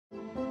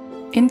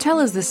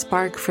Intel is the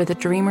spark for the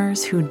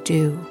dreamers who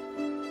do.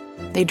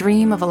 They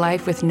dream of a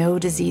life with no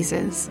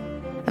diseases,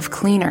 of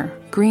cleaner,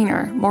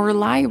 greener, more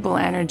reliable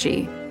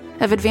energy,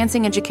 of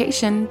advancing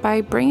education by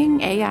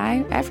bringing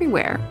AI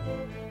everywhere.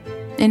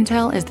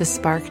 Intel is the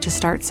spark to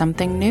start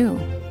something new,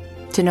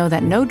 to know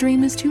that no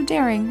dream is too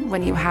daring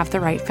when you have the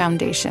right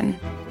foundation.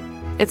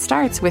 It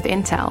starts with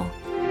Intel.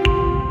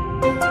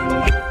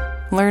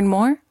 Learn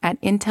more at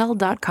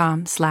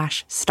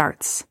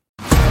intel.com/starts.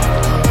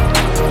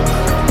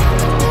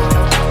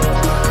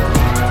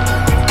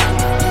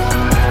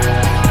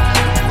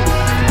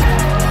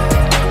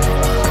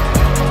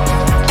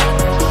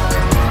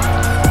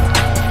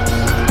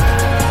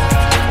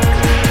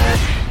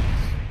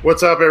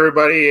 What's up,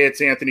 everybody?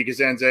 It's Anthony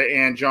Cosenza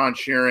and John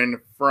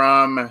Sheeran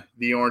from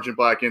the Orange and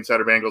Black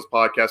Insider Bengals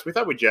podcast. We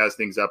thought we'd jazz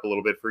things up a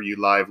little bit for you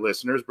live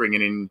listeners,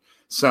 bringing in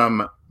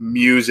some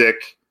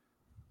music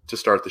to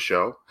start the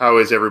show. How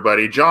is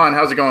everybody? John,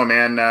 how's it going,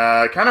 man?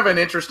 Kind of an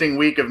interesting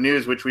week of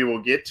news, which we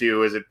will get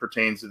to as it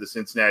pertains to the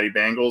Cincinnati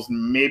Bengals.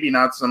 Maybe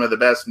not some of the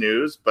best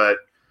news, but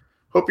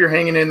hope you're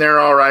hanging in there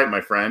all right,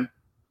 my friend.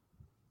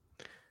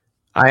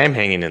 I am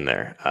hanging in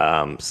there.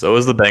 So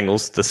is the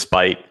Bengals,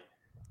 despite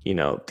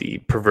the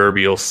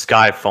proverbial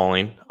sky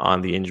falling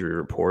on the injury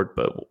report,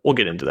 but we'll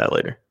get into that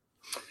later.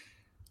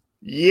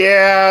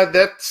 Yeah,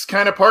 that's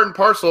kind of part and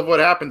parcel of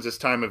what happens this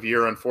time of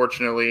year,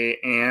 unfortunately.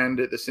 And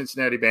the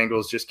Cincinnati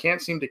Bengals just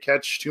can't seem to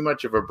catch too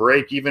much of a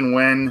break, even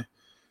when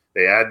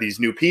they add these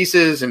new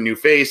pieces and new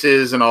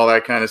faces and all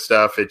that kind of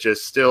stuff. It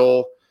just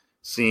still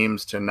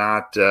seems to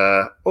not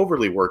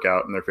overly work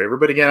out in their favor.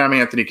 But again, I'm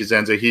Anthony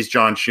Cosenza. He's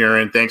John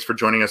Sheeran. Thanks for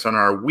joining us on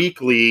our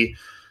weekly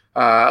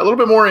a little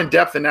bit more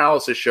in-depth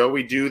analysis show.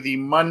 We do the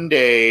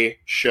Monday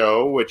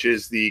show, which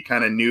is the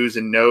kind of news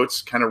and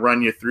notes, kind of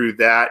run you through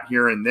that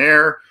here and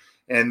there.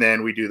 And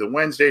then we do the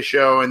Wednesday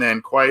show. And then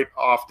quite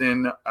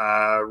often,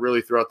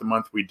 really throughout the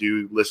month, we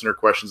do listener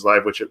questions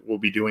live, which we'll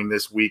be doing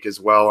this week as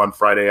well on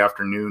Friday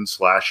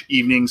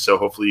afternoon/evening. So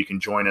hopefully you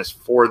can join us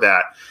for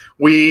that.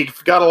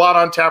 We've got a lot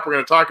on tap. We're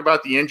going to talk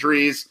about the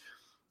injuries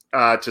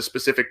to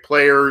specific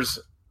players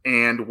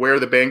and where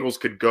the Bengals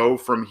could go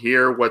from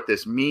here, what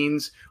this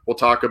means. We'll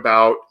talk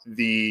about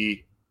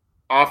the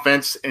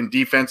offense and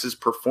defense's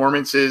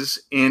performances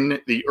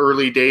in the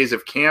early days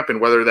of camp and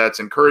whether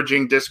that's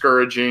encouraging,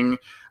 discouraging,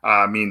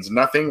 means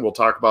nothing. We'll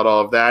talk about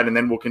all of that, and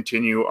then we'll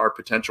continue our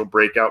potential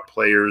breakout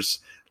players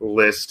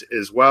list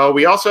as well.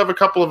 We also have a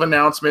couple of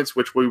announcements,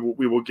 which we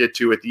will get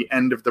to at the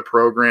end of the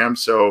program,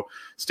 so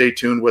stay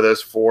tuned with us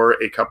for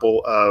a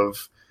couple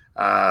of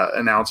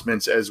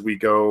announcements as we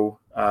go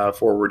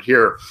forward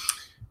here.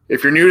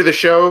 If you're new to the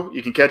show,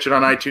 you can catch it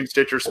on iTunes,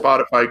 Stitcher,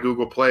 Spotify,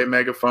 Google Play,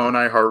 Megaphone,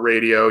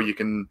 iHeartRadio. You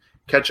can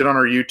catch it on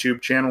our YouTube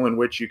channel, in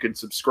which you can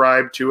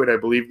subscribe to it. I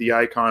believe the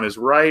icon is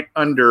right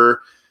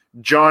under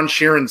John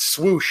Sheeran's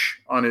swoosh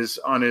on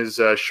his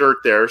shirt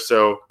there.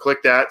 So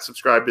click that,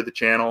 subscribe to the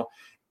channel.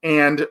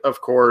 And,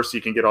 of course, you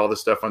can get all the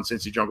stuff on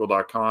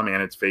CincyJungle.com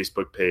and its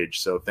Facebook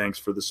page. So thanks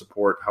for the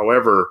support,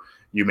 however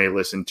you may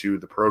listen to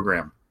the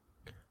program.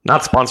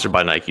 Not sponsored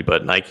by Nike,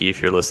 but Nike,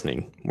 if you're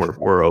listening,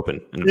 we're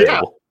open and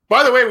available. Yeah.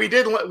 By the way,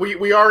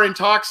 we are in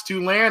talks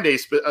to land a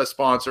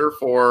sponsor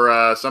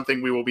for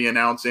something we will be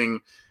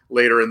announcing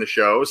later in the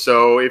show.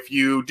 So if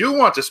you do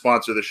want to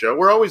sponsor the show,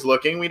 we're always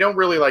looking. We don't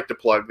really like to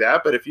plug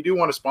that, but if you do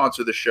want to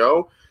sponsor the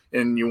show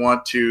and you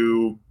want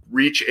to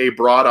reach a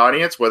broad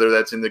audience, whether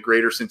that's in the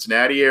greater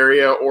Cincinnati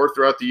area or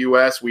throughout the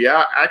U.S., we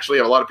actually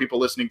have a lot of people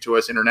listening to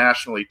us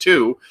internationally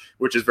too,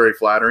 which is very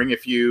flattering.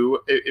 If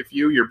you,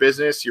 your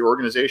business, your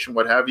organization,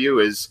 what have you,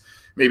 is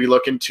maybe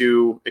looking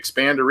to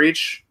expand or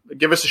reach,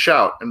 give us a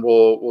shout and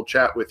we'll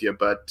chat with you.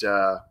 But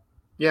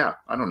yeah,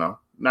 I don't know.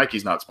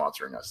 Nike's not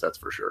sponsoring us. That's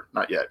for sure.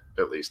 Not yet,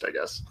 at least, I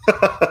guess.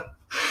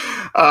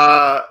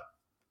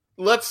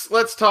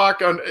 Let's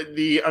talk on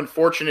the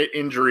unfortunate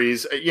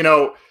injuries.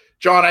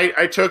 John,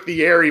 I took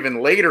the air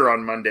even later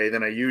on Monday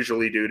than I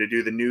usually do to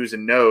do the news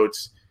and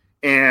notes,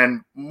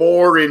 and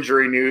more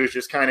injury news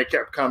just kind of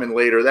kept coming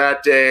later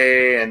that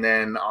day and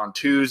then on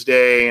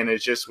Tuesday. And it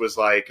just was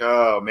like,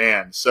 oh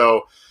man.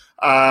 So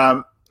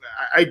I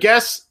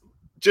guess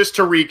just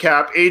to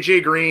recap,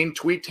 AJ Green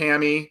tweaked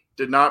hammy,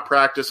 did not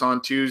practice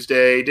on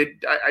Tuesday.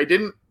 I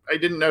didn't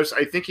notice.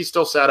 I think he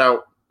still sat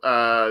out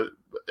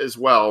as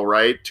well,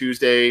 right?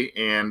 Tuesday,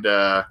 and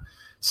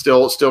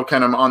still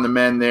kind of on the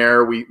mend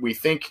there. We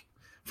think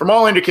from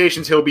all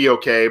indications he'll be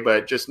okay,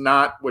 but just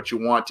not what you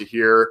want to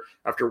hear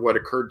after what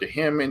occurred to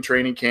him in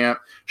training camp.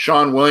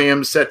 Sean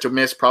Williams set to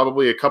miss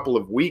probably a couple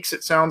of weeks,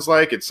 it sounds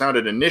like. It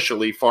sounded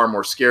initially far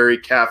more scary,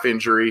 calf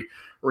injury.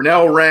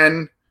 Renell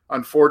Wren,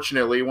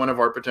 unfortunately, one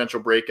of our potential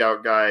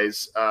breakout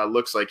guys,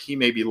 looks like he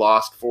may be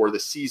lost for the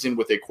season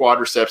with a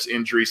quadriceps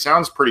injury.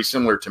 Sounds pretty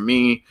similar to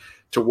me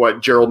to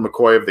what Gerald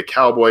McCoy of the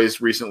Cowboys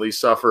recently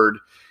suffered.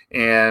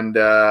 And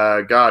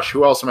gosh,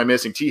 who else am I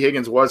missing? T.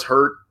 Higgins was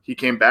hurt. He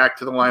came back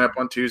to the lineup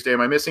on Tuesday. Am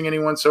I missing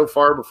anyone so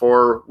far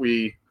before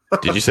we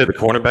 – Did you say the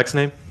cornerback's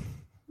name?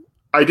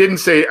 I didn't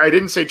say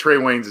Trey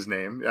Waynes'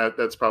 name.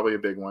 That's probably a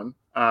big one.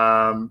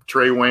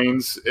 Trey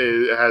Waynes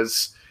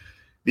has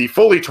the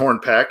fully torn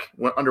pec,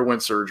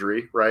 underwent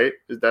surgery, right?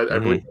 That I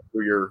believe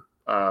who you're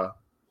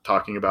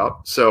talking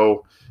about.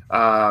 So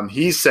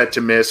he's set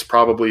to miss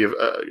probably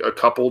a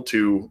couple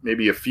to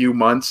maybe a few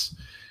months.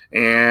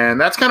 And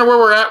that's kind of where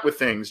we're at with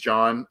things,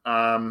 John.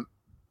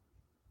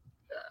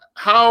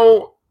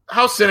 How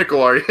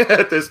cynical are you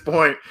at this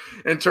point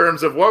in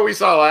terms of what we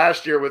saw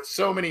last year with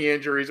so many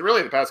injuries,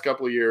 really the past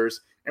couple of years,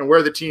 and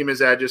where the team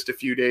is at just a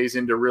few days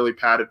into really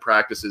padded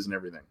practices and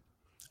everything?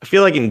 I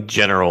feel like in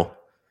general,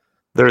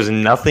 there's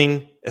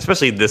nothing,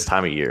 especially this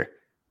time of year,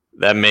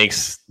 that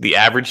makes the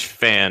average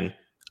fan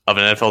of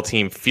an NFL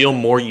team feel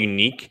more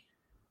unique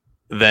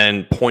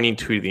than pointing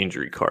to the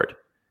injury card.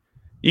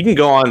 You can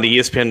go on the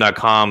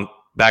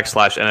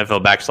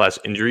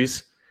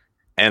ESPN.com/NFL/injuries,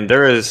 and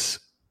there is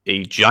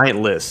a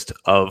giant list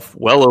of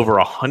well over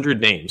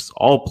 100 names,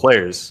 all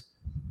players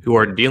who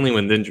are dealing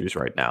with injuries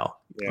right now.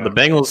 Yeah. The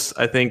Bengals,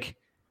 I think,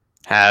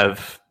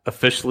 have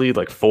officially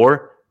like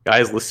 4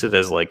 guys listed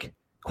as like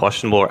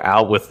questionable or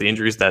out with the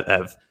injuries that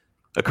have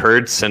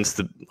occurred since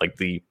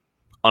the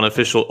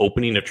unofficial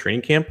opening of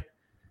training camp.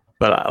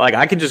 But like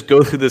I could just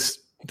go through this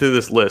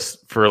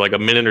list for like a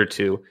minute or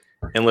two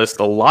and list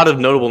a lot of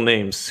notable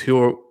names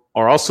who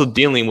are also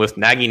dealing with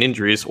nagging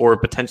injuries or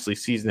potentially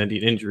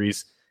season-ending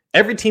injuries.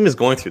 Every team is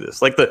going through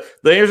this. Like the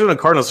Arizona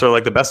Cardinals are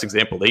like the best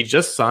example. They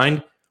just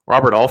signed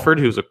Robert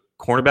Alford, who's a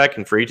cornerback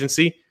in free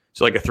agency,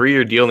 so like a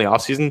 3-year deal in the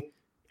offseason,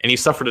 and he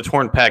suffered a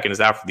torn pec and is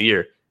out for the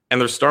year.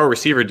 And their star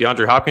receiver,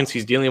 DeAndre Hopkins,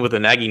 he's dealing with a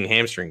nagging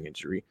hamstring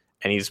injury,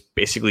 and he's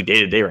basically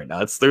day-to-day right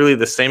now. It's literally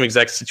the same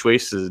exact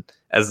situation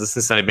as the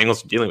Cincinnati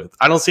Bengals are dealing with.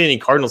 I don't see any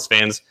Cardinals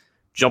fans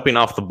jumping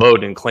off the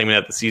boat and claiming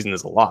that the season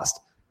is lost.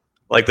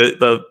 Like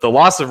the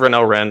loss of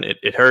Renell Wren,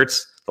 it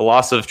hurts. The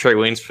loss of Trey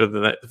Waynes for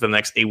the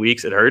next 8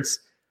 weeks, it hurts.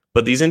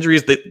 But these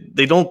injuries,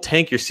 they don't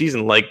tank your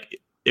season like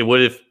it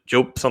would if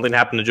something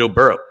happened to Joe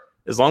Burrow.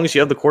 As long as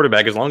you have the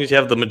quarterback, as long as you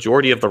have the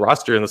majority of the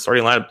roster and the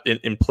starting lineup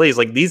in place,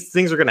 like these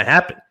things are going to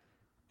happen.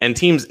 And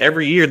teams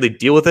every year, they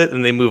deal with it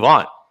and they move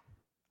on.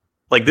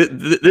 Like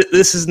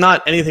this is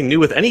not anything new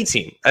with any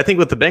team. I think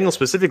with the Bengals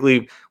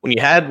specifically, when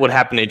you had what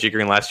happened to AJ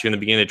Green last year in the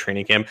beginning of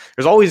training camp,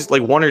 there's always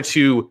like 1 or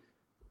 2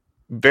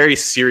 very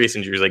serious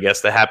injuries, I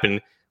guess, that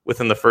happen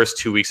within the first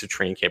 2 weeks of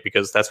training camp,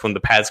 because that's when the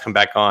pads come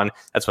back on,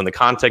 that's when the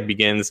contact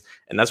begins,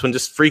 and that's when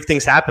just freak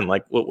things happen,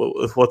 like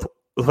what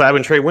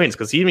happened to Trey Waynes,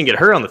 because he didn't get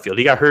hurt on the field.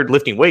 He got hurt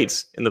lifting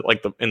weights in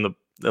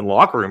the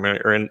locker room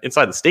or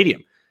inside the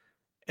stadium.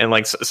 And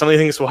like some of the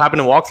things will happen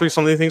in walkthroughs,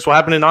 some of the things will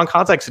happen in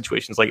non-contact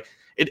situations. Like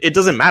it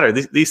doesn't matter.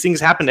 These things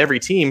happen to every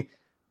team,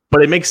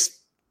 but it makes,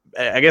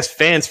 I guess,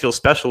 fans feel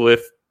special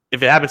if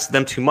it happens to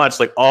them too much.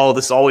 Like, oh,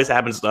 this always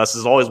happens to us.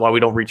 This is always why we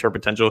don't reach our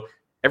potential.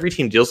 Every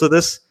team deals with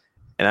this.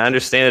 And I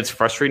understand it's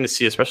frustrating to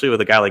see, especially with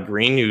a guy like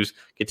Green, who's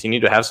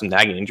continued to have some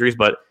nagging injuries.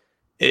 But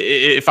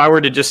if I were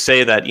to just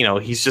say that,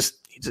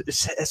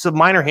 it's a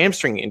minor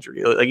hamstring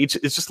injury. Like it's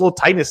just a little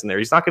tightness in there.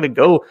 He's not going to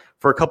go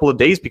for a couple of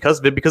days because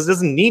of it, because he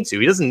doesn't need to.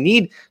 He doesn't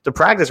need to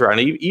practice around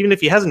it, even if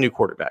he has a new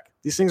quarterback.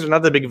 These things are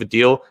not that big of a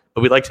deal,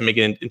 but we'd like to make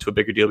it into a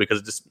bigger deal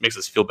because it just makes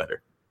us feel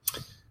better.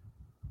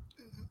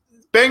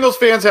 Bengals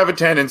fans have a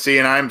tendency,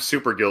 and I'm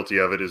super guilty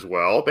of it as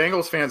well.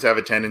 Bengals fans have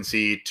a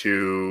tendency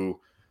to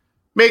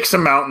make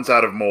some mountains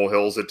out of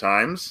molehills at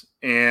times.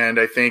 And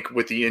I think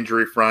with the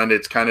injury front,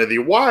 it's kind of the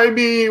why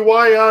me,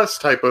 why us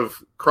type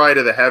of cry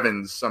to the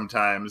heavens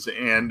sometimes.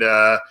 And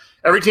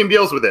every team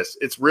deals with this.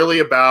 It's really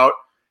about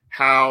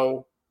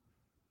how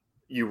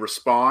you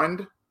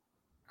respond,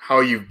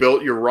 how you've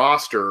built your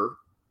roster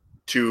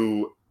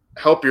to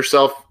help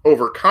yourself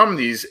overcome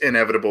these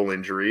inevitable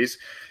injuries.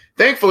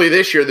 Thankfully,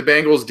 this year, the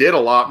Bengals did a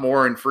lot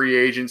more in free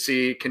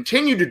agency,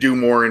 continue to do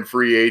more in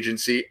free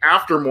agency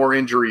after more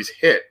injuries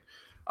hit.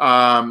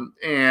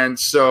 And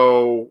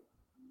so,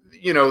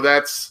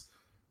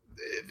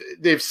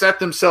 they've set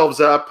themselves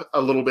up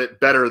a little bit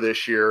better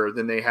this year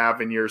than they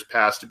have in years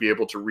past to be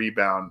able to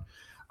rebound.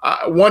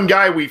 One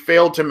guy we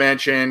failed to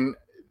mention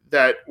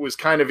that was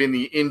kind of in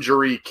the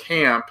injury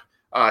camp.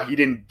 He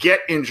didn't get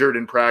injured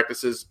in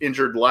practices,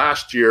 injured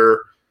last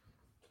year.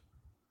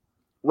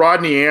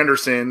 Rodney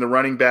Anderson, the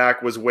running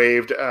back, was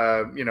waived,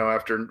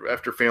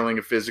 after failing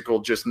a physical,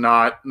 just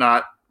not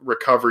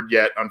recovered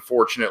yet,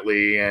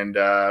 unfortunately. And,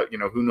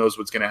 who knows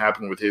what's going to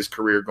happen with his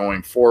career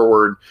going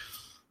forward.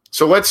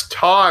 So let's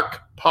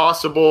talk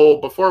possible,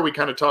 before we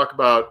kind of talk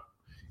about,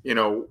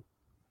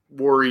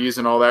 worries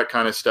and all that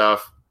kind of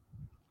stuff.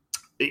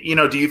 Do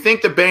you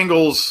think the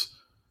Bengals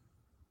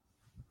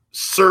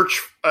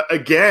search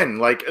again,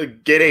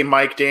 like get a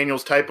Mike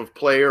Daniels type of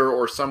player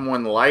or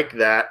someone like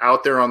that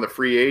out there on the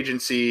free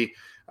agency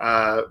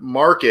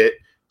market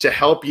to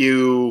help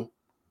you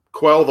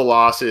quell the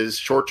losses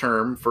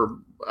short-term for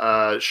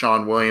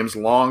Sean Williams,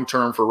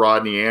 long-term for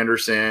Rodney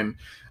Anderson,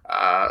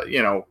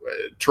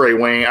 Trey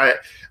Wayne.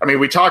 I mean,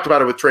 we talked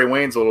about it with Trey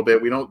Waynes a little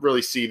bit. We don't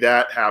really see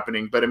that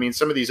happening, but I mean,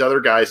 some of these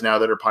other guys now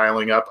that are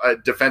piling up,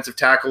 defensive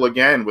tackle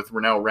again with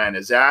Renell Wren.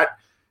 Is that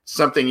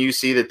something you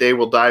see that they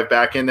will dive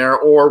back in there,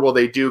 or will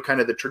they do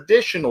kind of the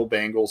traditional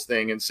Bengals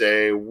thing and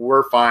say,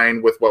 we're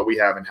fine with what we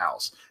have in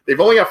house? They've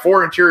only got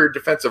 4 interior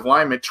defensive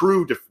linemen,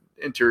 true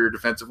interior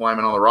defensive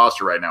lineman on the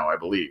roster right now, I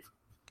believe.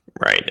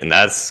 Right, and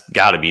that's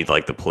got to be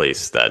like the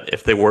place that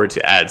if they were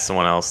to add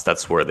someone else,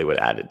 that's where they would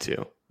add it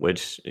to,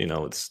 which,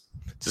 it's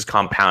just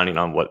compounding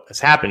on what has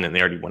happened, and they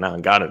already went out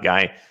and got a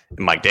guy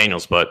in Mike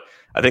Daniels, but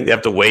I think they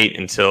have to wait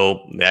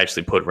until they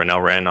actually put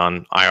Renell Wren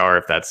on IR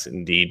if that's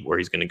indeed where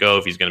he's going to go,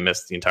 if he's going to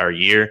miss the entire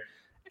year.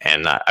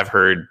 And I've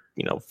heard,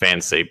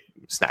 fans say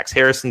Snacks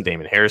Harrison,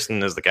 Damon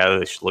Harrison is the guy that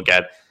they should look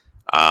at.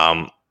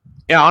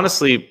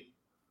 Honestly,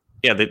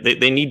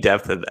 they need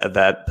depth at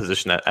that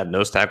position at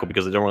nose tackle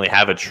because they don't really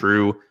have a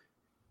true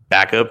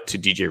backup to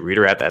DJ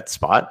Reader at that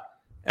spot.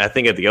 And I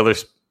think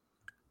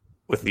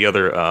with the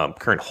other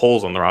current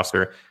holes on the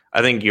roster,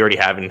 I think you already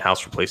have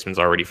in-house replacements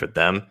already for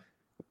them.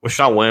 With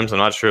Sean Williams, I'm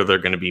not sure they're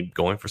going to be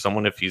going for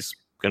someone if he's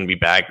going to be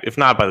back. If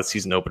not by the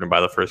season opener,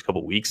 by the first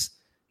couple of weeks,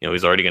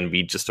 he's already going to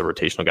be just a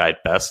rotational guy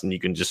at best, and you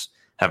can just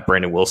have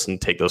Brandon Wilson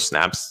take those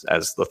snaps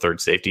as the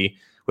third safety.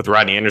 With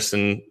Rodney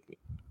Anderson,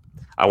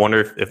 I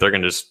wonder if they're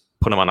going to just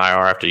put him on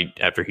IR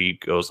after he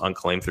goes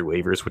unclaimed through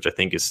waivers, which I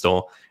think is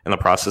still in the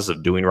process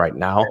of doing right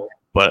now.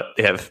 But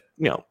they have,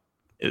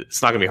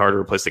 it's not going to be hard to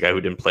replace the guy who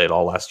didn't play at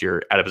all last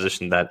year at a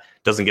position that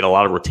doesn't get a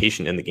lot of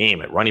rotation in the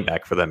game at running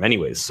back for them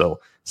anyways.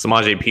 So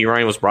Samaje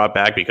Perine was brought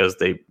back because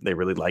they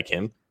really like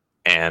him.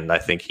 And I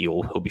think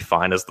he'll be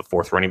fine as the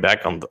fourth running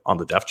back on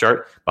the depth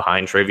chart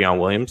behind Travion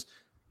Williams.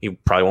 He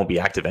probably won't be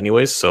active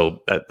anyways,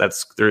 so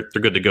they're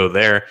good to go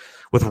there.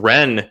 With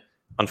Wren,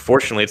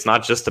 unfortunately, it's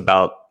not just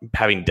about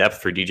having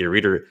depth for DJ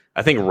Reader.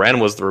 I think Wren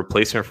was the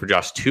replacement for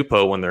Josh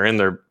Tupou when they're in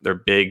their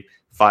big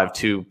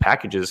 5-2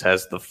 packages,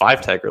 has the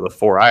 5-tech or the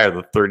 4-eye or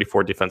the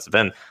 34 defensive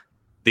end.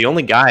 The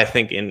only guy I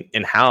think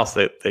in-house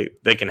that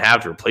they can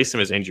have to replace him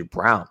is Andrew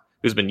Brown,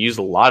 who's been used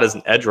a lot as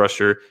an edge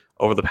rusher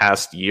over the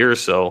past year or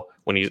so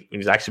when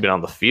he's actually been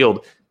on the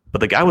field. But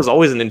the guy was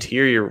always an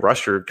interior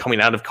rusher coming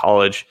out of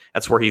college.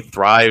 That's where he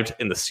thrived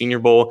in the Senior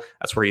Bowl.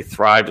 That's where he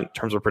thrived in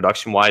terms of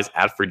production-wise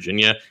at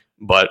Virginia.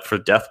 But for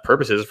depth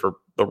purposes, for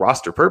the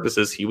roster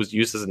purposes, he was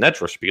used as an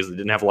edge rusher because they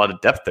didn't have a lot of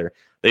depth there.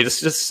 They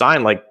just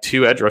signed like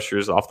 2 edge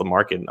rushers off the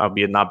market,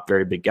 albeit not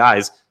very big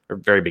guys or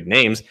very big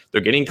names. They're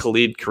getting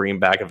Khalid Kareem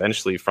back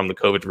eventually from the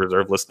COVID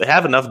reserve list. They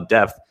have enough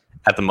depth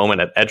at the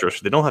moment at edge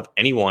rusher. They don't have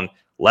anyone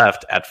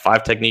left at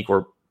 5 technique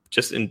or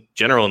just in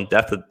general in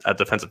depth at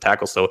defensive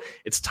tackle. So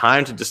it's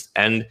time to just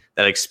end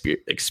that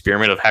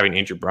experiment of having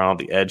Andrew Brown on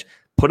the edge,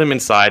 put him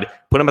inside,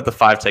 put him at the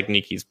 5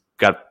 technique. He's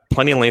got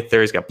plenty of length there.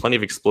 He's got plenty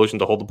of explosion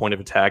to hold the point of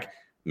attack.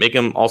 Make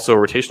him also a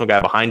rotational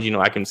guy behind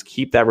I can just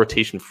keep that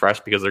rotation fresh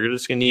because they're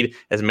just going to need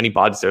as many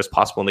bodies there as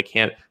possible, and they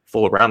can't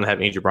fool around and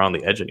have Andrew Brown on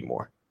the edge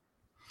anymore.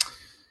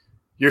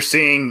 You're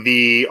seeing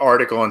the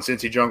article on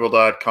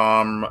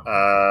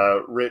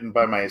CincyJungle.com written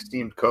by my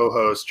esteemed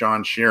co-host,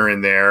 John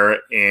Sheeran there.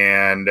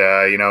 And,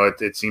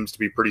 it seems to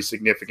be pretty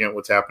significant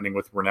what's happening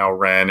with Renell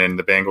Wren, and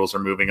the Bengals are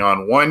moving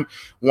on.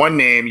 One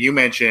name you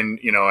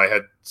mentioned, I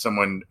had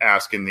someone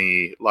ask in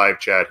the live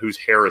chat, who's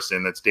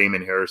Harrison? That's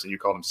Damon Harrison. You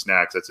called him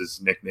Snacks. That's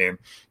his nickname.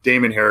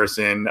 Damon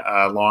Harrison,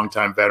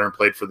 longtime veteran,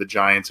 played for the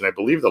Giants and I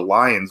believe the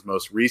Lions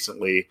most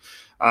recently.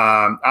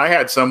 I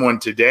had someone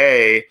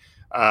today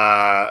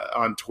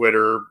on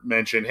Twitter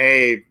mention,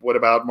 hey, what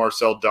about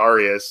Marcel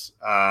Darius?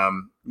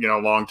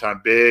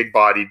 Longtime big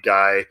bodied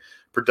guy,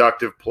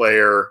 productive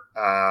player,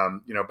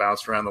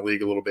 bounced around the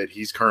league a little bit.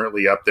 He's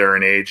currently up there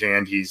in age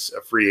and he's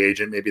a free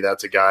agent. Maybe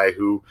that's a guy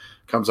who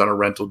comes on a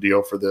rental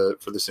deal for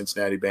the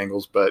Cincinnati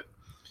Bengals, but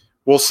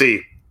we'll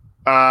see.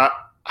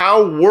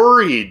 How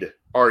worried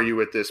are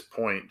you at this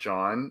point,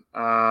 John?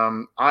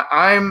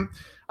 I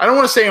don't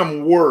want to say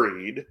I'm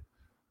worried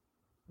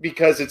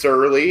because it's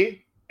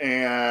early.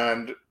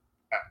 And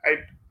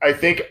I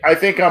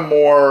think I'm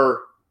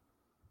more,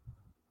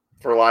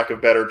 for lack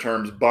of better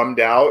terms,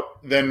 bummed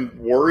out than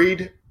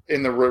worried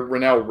in the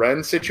Renell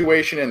Wren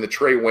situation and the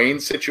Trey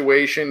Waynes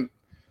situation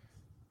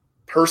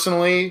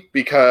personally,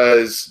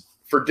 because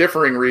for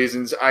differing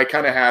reasons, I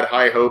kind of had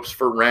high hopes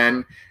for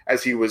Wren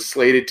as he was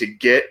slated to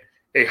get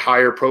a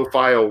higher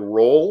profile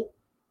role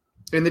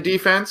in the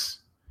defense.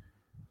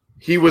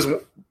 He was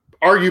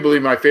arguably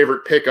my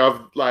favorite pick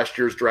of last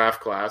year's draft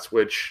class,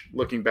 which,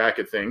 looking back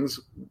at things,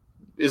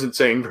 isn't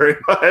saying very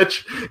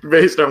much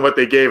based on what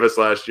they gave us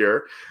last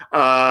year.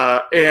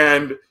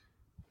 And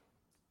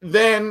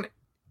then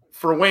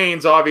for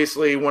Waynes,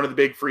 obviously one of the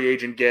big free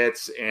agent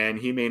gets, and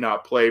he may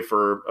not play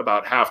for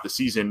about half the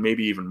season,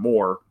 maybe even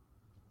more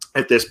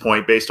at this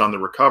point based on the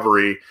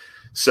recovery.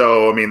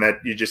 So, that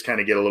you just kind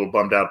of get a little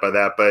bummed out by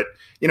that. But,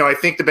 I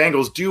think the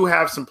Bengals do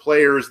have some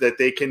players that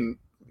they can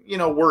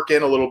work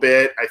in a little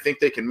bit. I think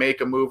they can make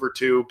a move or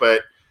two,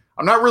 but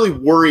I'm not really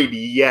worried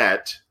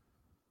yet.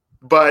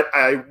 But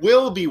I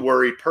will be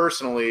worried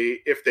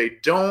personally if they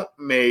don't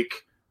make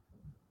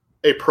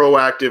a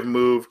proactive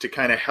move to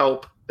kind of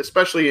help,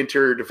 especially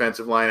interior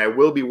defensive line. I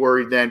will be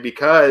worried then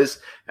because,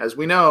 as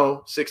we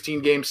know,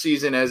 16-game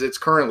season as it's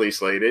currently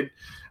slated,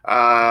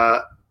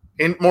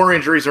 more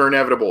injuries are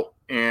inevitable,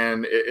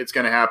 and it's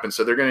going to happen.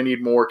 So they're going to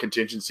need more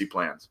contingency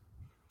plans.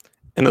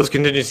 And those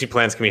contingency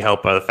plans can be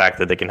helped by the fact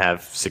that they can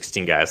have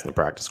 16 guys in the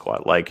practice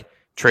squad, like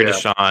Trey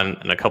Deshawn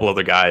and a couple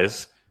other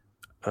guys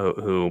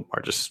who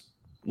are just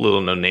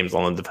little known names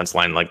on the defense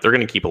line. Like, they're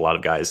going to keep a lot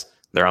of guys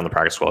there on the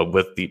practice squad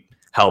with the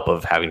help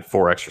of having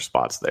 4 extra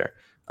spots there.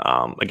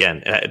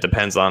 Again, it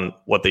depends on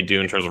what they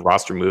do in terms of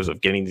roster moves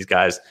of getting these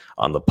guys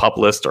on the PUP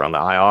list or on the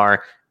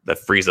IR. That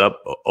frees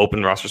up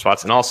open roster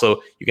spots. And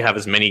also, you can have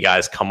as many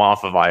guys come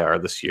off of IR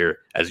this year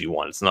as you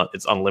want.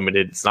 It's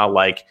unlimited. It's not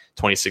like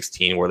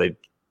 2016 where they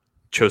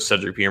chose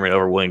Cedric Bierman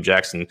over William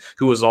Jackson,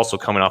 who was also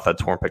coming off that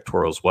torn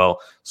pectoral as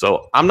well.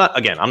 So I'm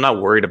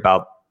not worried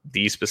about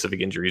these specific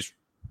injuries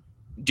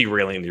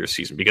derailing your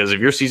season, because if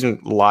your season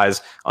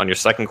lies on your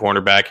second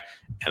cornerback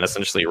and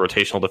essentially a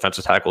rotational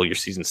defensive tackle, your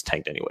season's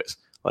tanked anyways.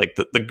 Like,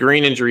 the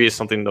Green injury is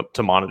something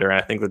to monitor, and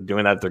I think they're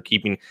doing that. They're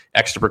keeping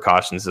extra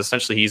precautions.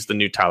 Essentially, he's the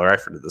new Tyler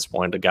Eifert at this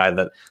point, a guy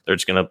that they're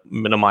just going to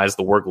minimize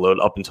the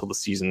workload up until the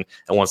season.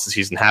 And once the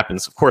season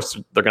happens, of course,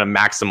 they're going to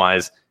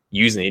maximize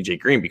using AJ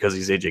Green because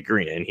he's AJ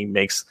Green, and he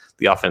makes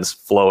the offense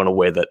flow in a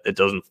way that it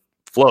doesn't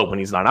flow when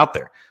he's not out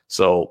there.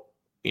 So,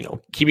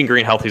 keeping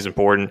Green healthy is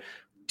important.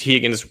 T.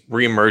 Higgins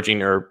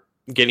reemerging or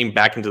getting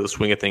back into the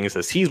swing of things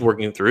as he's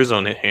working through his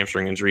own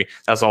hamstring injury.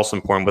 That's also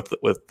important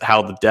with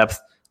how the depth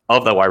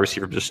of that wide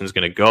receiver position is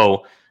going to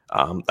go.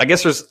 I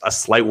guess there's a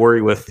slight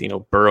worry with,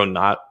 Burrow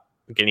not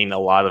getting a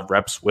lot of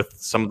reps with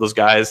some of those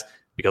guys,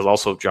 because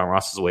also John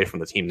Ross is away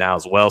from the team now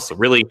as well. So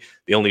really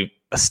the only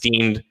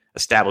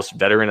established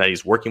veteran that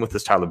he's working with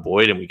is Tyler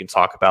Boyd, and we can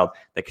talk about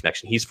the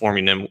connection he's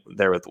forming in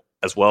there with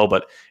as well.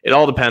 But it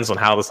all depends on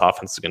how this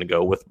offense is going to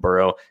go with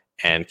Burrow,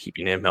 and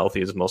keeping him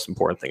healthy is the most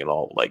important thing at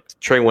all. Like,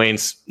 Trey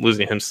Waynes,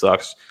 losing him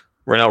sucks.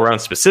 Renell Brown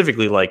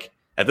specifically, like,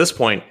 at this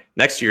point,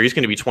 next year, he's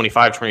going to be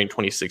 25,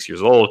 26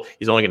 years old.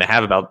 He's only going to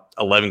have about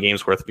 11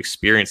 games worth of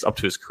experience up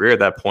to his career at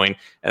that point.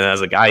 And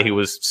as a guy who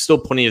was still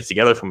putting it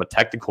together from a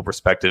technical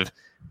perspective,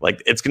 like,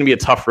 it's going to be a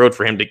tough road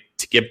for him to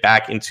get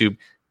back into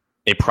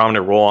a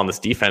prominent role on this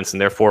defense.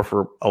 And therefore,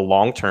 for a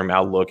long-term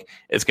outlook,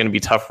 it's going to be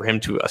tough for him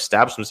to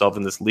establish himself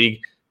in this league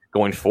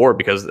going forward,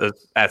 because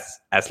as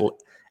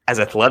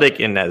athletic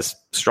and as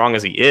strong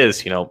as he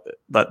is,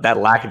 that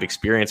lack of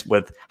experience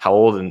with how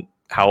old and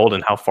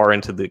how far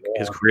into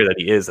his career that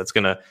he is, it's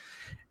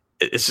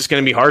just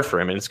going to be hard for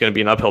him, and it's going to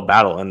be an uphill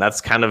battle. And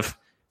it's kind of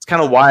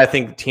why I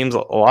think teams a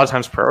lot of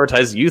times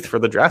prioritize youth for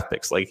the draft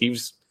picks. Like, he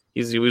was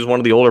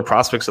one of the older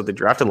prospects that they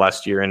drafted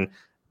last year, and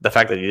the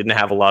fact that he didn't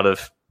have a lot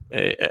of,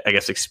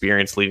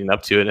 experience leading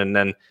up to it, and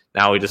then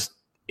now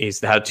he's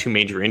had 2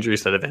 major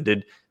injuries that have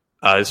ended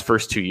his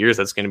first 2 years.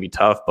 That's going to be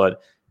tough,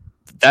 but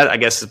that, I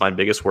guess, is my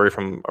biggest worry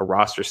from a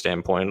roster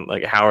standpoint.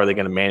 Like, how are they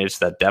going to manage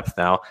that depth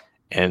now?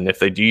 And if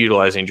they do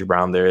utilize Andrew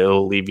Brown there,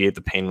 it'll alleviate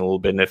the pain a little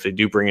bit. And if they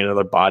do bring in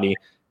another body,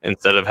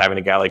 instead of having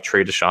a guy like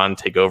Trey Deshawn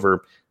take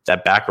over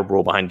that backup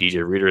role behind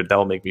DJ Reader,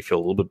 that'll make me feel a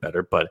little bit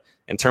better. But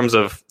in terms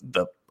of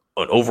an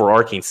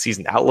overarching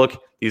season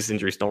outlook, these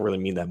injuries don't really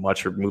mean that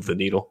much or move the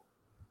needle.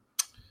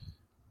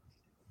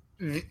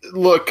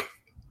 Look,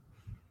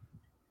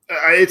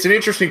 it's an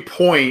interesting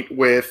point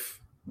with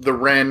the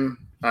Wren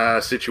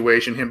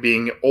situation, him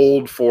being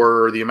old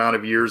for the amount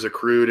of years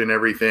accrued and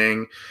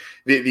everything.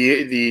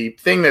 The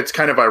thing that's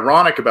kind of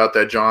ironic about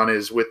that, John,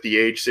 is with the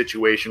age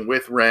situation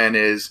with Wren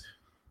is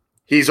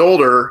he's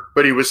older,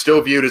 but he was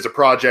still viewed as a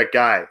project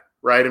guy,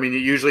 right? I mean,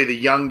 usually the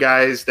young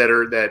guys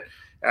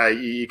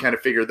you kind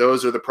of figure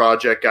those are the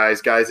project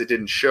guys that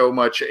didn't show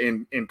much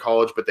in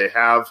college, but they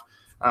have,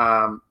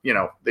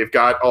 they've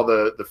got all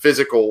the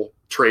physical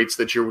traits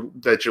that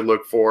you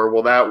look for.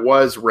 Well, that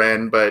was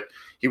Wren, but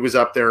he was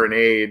up there in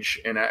age,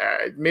 and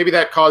maybe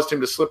that caused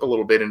him to slip a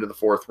little bit into the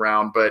 4th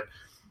round. But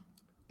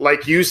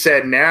like you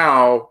said,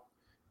 now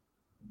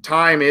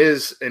time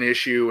is an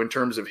issue in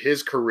terms of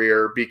his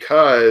career,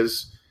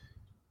 because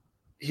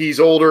he's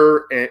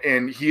older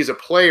and he's a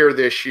player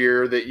this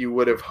year that you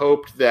would have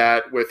hoped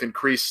that with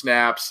increased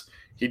snaps,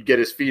 he'd get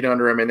his feet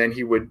under him and then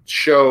he would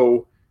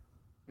show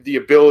the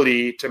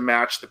ability to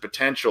match the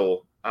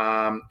potential.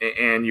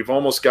 And you've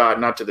almost got,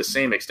 not to the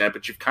same extent,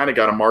 but you've kind of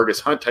got a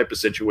Margus Hunt type of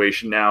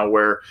situation now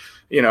where,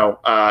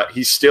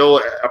 he's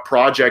still a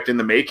project in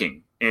the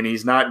making, and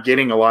he's not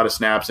getting a lot of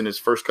snaps in his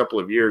first couple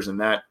of years. And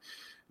that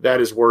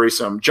is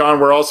worrisome. John,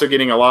 we're also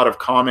getting a lot of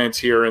comments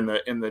here in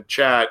the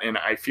chat, and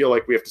I feel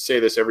like we have to say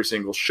this every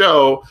single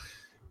show.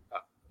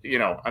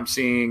 I'm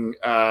seeing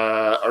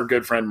our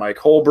good friend Mike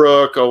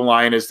Holbrook,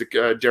 O-line is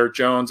Derek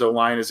Jones,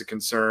 O-line is a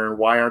concern.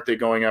 Why aren't they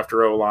going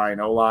after O-line?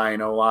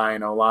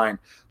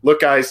 Look,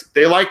 guys,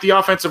 they like the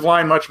offensive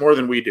line much more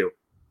than we do.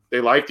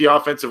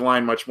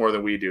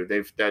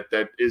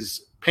 That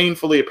is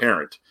painfully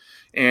apparent.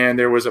 And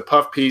there was a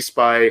puff piece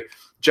by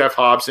Jeff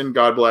Hobson,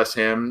 God bless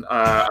him,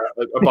 a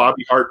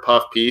Bobby Hart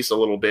puff piece a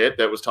little bit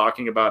that was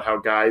talking about how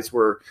guys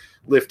were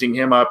lifting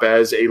him up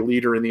as a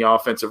leader in the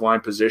offensive line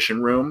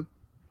position room.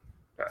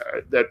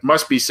 That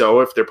must be so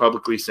if they're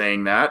publicly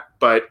saying that,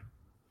 but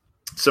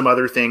some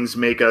other things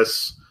make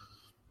us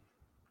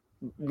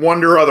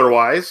wonder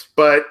otherwise.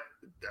 But,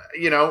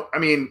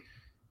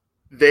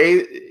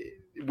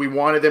 we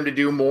wanted them to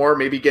do more,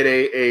 maybe get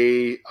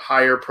a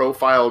higher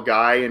profile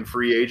guy in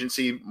free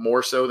agency,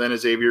 more so than a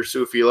Xavier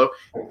Su'a-Filo.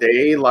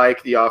 They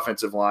like the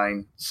offensive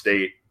line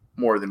state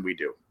more than we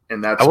do.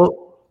 And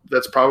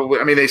that's probably,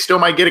 I mean, they still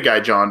might get a guy,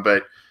 John,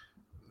 but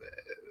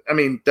I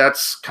mean,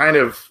 that's kind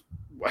of,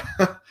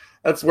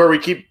 that's where we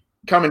keep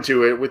coming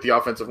to it with the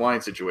offensive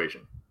line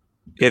situation.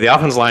 Yeah, the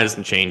offensive line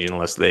isn't changing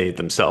unless they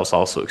themselves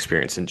also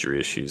experience injury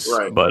issues.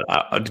 Right. But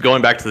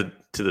going back to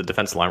the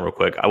defensive line real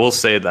quick, I will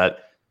say that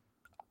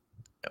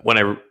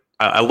when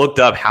I looked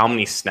up how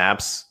many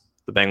snaps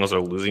the Bengals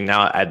are losing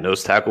now at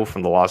nose tackle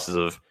from the losses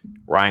of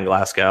Ryan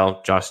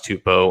Glasgow, Josh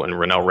Tupou, and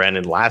Rennell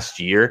Wren last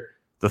year,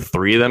 the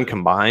three of them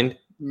combined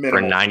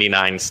for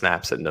 99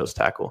 snaps at nose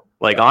tackle.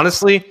 Like,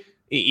 honestly,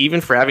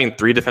 even for having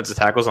three defensive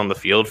tackles on the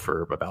field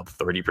for about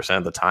 30%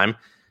 of the time,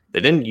 they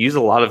didn't use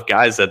a lot of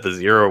guys at the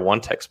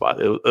 0-1 tech spot.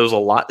 It was a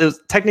lot. It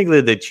was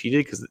technically they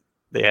cheated because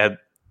they had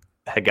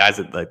guys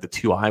at like the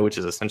 2-eye, which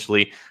is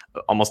essentially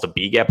almost a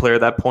B gap player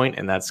at that point,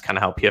 and that's kind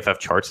of how PFF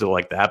charts it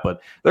like that.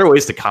 But there are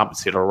ways to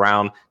compensate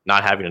around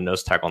not having a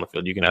nose tackle on the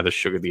field. You can either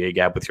sugar the A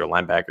gap with your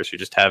linebackers, or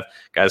just have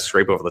guys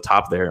scrape over the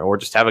top there, or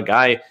just have a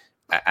guy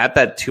at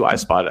that 2-eye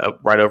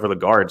spot right over the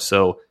guard.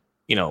 So,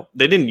 you know,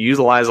 they didn't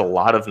utilize a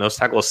lot of nose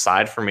tackle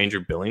aside from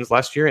Andrew Billings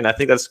last year, and I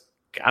think that's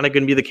kind of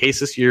going to be the case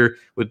this year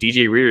with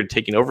DJ Reader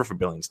taking over for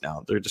Billings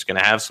now. They're just going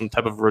to have some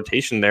type of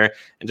rotation there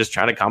and just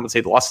trying to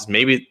compensate the losses.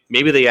 Maybe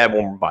they add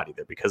one more body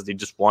there because they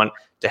just want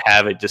to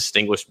have a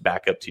distinguished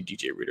backup to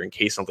DJ Reader in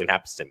case something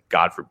happens to him,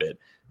 God forbid.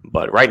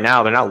 But right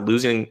now, they're not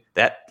losing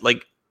that.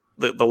 Like,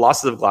 the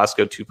losses of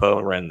Glasgow, Tupou,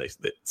 and Wren, they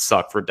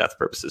suck for depth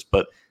purposes.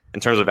 But in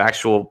terms of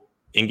actual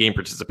in-game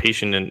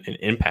participation and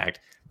impact,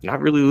 they're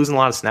not really losing a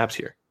lot of snaps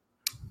here.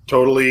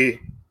 Totally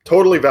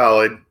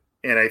valid.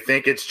 And I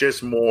think it's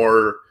just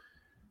more –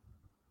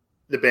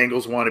 the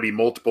Bengals want to be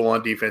multiple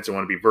on defense. They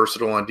want to be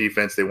versatile on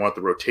defense. They want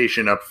the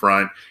rotation up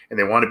front, and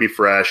they want to be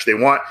fresh. They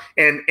want,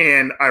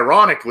 and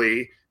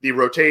ironically, the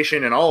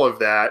rotation and all of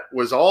that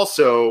was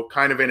also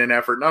kind of in an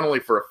effort, not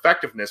only for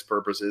effectiveness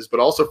purposes, but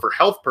also for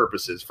health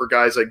purposes for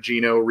guys like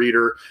Geno,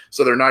 Reader,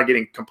 so they're not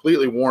getting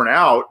completely worn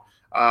out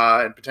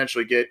and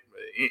potentially get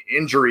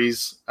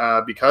injuries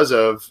because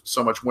of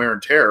so much wear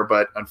and tear.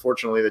 But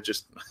unfortunately, that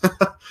just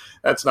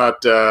that's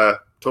not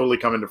totally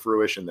coming to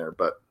fruition there.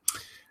 But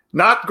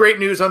not great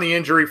news on the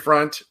injury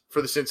front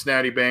for the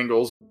Cincinnati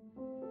Bengals.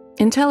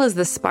 Intel is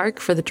the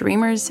spark for the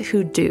dreamers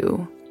who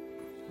do.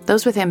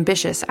 Those with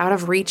ambitious,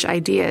 out-of-reach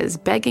ideas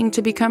begging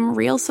to become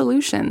real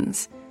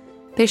solutions.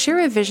 They share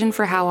a vision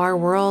for how our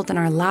world and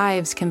our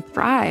lives can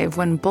thrive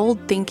when bold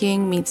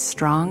thinking meets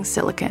strong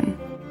silicon.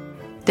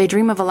 They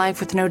dream of a life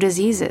with no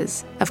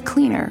diseases, of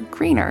cleaner,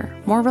 greener,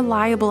 more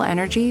reliable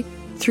energy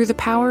through the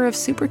power of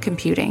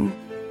supercomputing.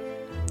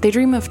 They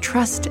dream of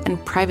trust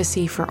and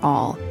privacy for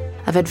all,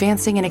 of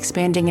advancing and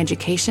expanding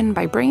education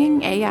by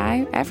bringing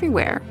AI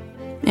everywhere.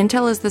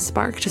 Intel is the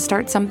spark to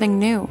start something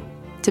new,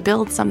 to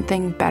build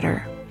something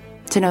better,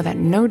 to know that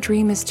no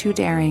dream is too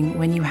daring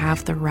when you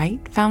have the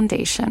right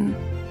foundation.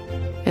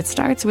 It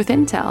starts with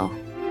Intel.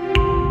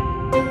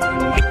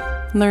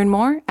 Learn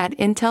more at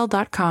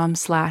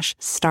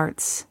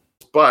intel.com/starts.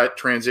 But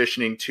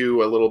transitioning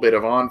to a little bit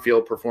of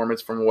on-field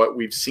performance from what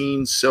we've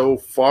seen so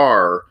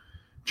far,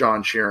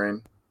 John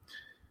Sheeran,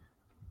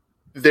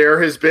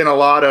 there has been a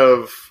lot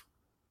of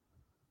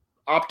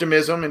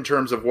optimism in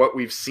terms of what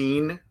we've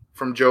seen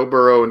from Joe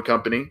Burrow and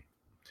company.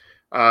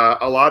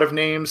 A lot of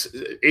names.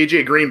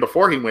 AJ Green,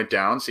 before he went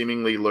down,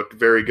 seemingly looked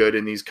very good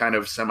in these kind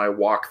of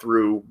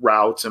semi-walk-through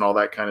routes and all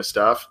that kind of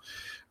stuff.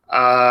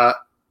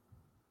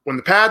 When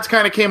the pads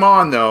kind of came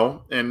on,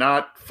 though, and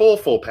not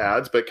full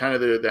pads, but kind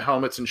of the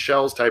helmets and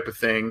shells type of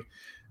thing,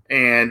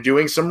 and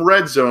doing some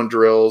red zone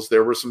drills,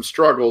 there were some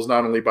struggles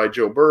not only by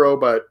Joe Burrow,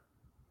 but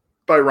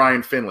by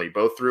Ryan Finley.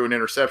 Both threw an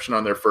interception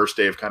on their first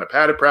day of kind of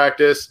padded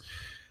practice.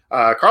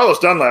 Carlos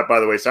Dunlap,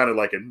 by the way, sounded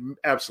like an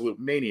absolute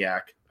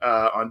maniac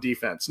on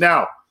defense.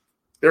 Now,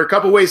 there are a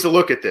couple ways to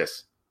look at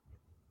this.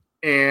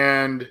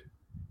 And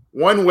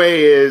one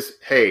way is,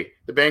 hey,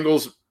 the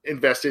Bengals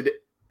invested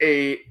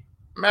a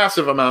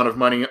massive amount of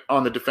money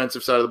on the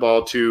defensive side of the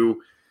ball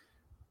to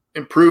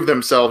improve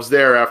themselves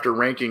there after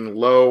ranking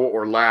low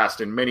or last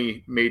in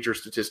many major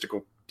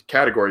statistical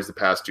categories the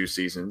past two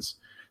seasons.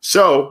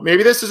 So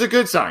maybe this is a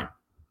good sign.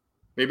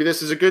 Maybe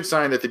this is a good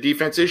sign that the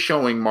defense is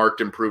showing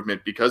marked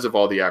improvement because of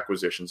all the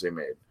acquisitions they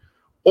made.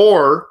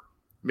 Or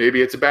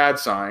maybe it's a bad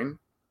sign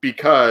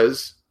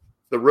because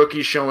the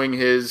rookie's showing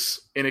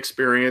his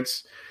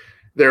inexperience.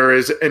 There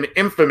is an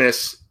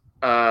infamous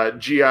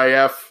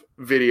GIF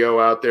video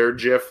out there,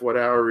 GIF,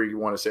 whatever you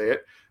want to say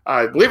it.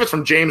 I believe it's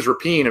from James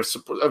Rapine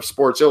of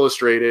Sports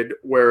Illustrated,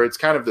 where it's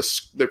kind of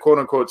the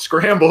quote-unquote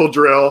scramble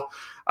drill.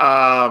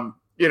 That's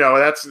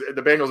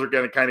the Bengals are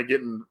going to kind of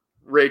getting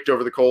raked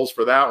over the coals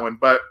for that one.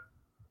 But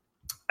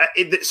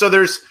so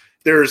there's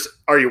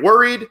are you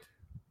worried?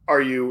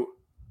 Are you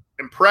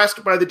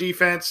impressed by the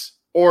defense?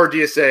 Or do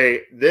you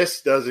say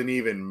this doesn't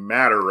even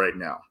matter right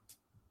now?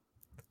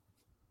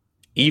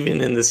 Even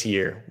in this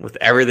year, with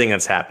everything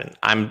that's happened,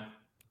 I'm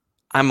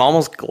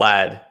almost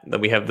glad that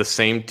we have the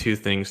same two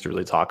things to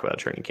really talk about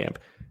training camp.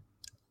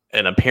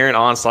 An apparent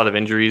onslaught of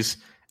injuries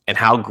and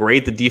how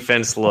great the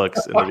defense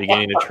looks in the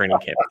beginning of training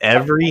camp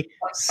every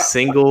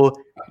single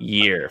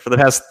year for the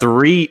past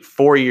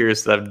 3-4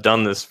 years that I've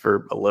done this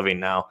for a living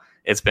now.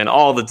 It's been,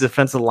 the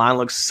defensive line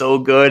looks so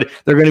good.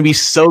 They're going to be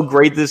so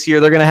great this year.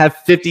 They're going to have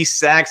 50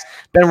 sacks.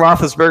 Ben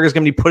Roethlisberger is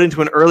going to be put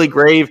into an early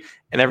grave.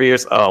 And every year,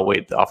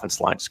 the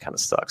offensive line just kind of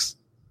sucks.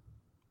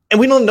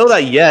 And we don't know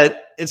that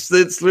yet. It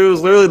was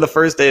literally the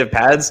first day of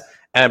pads.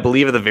 And I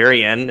believe at the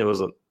very end,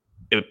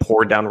 it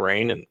poured down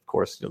rain. And of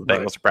course, the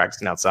Bengals are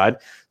practicing outside.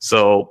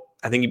 So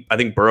I think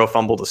Burrow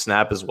fumbled a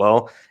snap as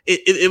well.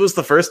 It was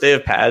the first day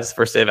of pads,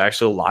 first day of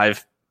actual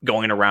live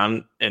going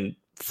around and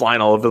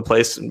flying all over the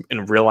place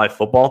in real life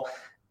football.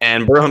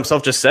 And Burrow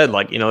himself just said,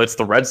 it's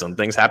the red zone.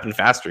 Things happen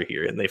faster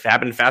here. And they've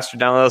happened faster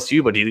down at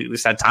LSU, but he at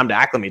least had time to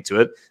acclimate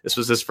to it. This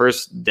was his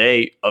first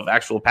day of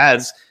actual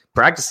pads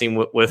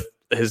practicing with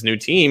his new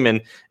team.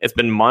 And it's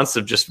been months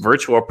of just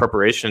virtual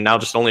preparation. And now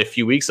just only a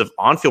few weeks of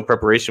on-field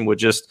preparation with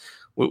just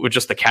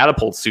the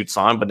catapult suits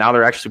on, but now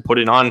they're actually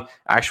putting on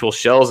actual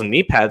shells and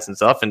knee pads and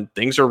stuff, and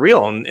things are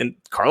real. And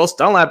Carlos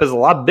Dunlap is a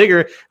lot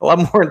bigger, a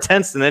lot more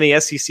intense than any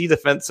SEC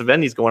defensive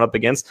end he's going up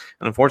against.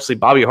 And unfortunately,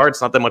 Bobby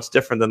Hart's not that much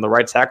different than the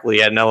right tackle he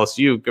had in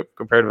LSU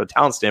compared to a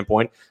talent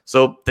standpoint.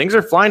 So things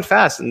are flying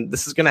fast, and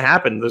this is going to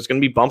happen. There's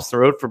going to be bumps in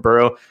the road for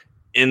Burrow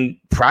in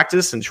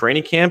practice and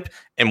training camp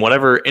and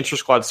whatever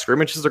intra-squad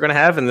scrimmages they're going to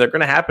have, and they're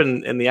going to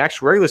happen in the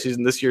actual regular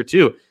season this year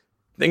too.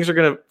 Things are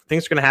going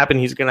to happen.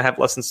 He's going to have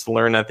lessons to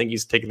learn. I think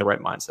he's taking the right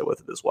mindset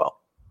with it as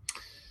well.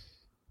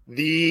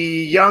 The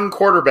young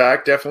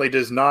quarterback definitely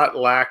does not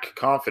lack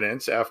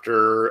confidence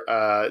after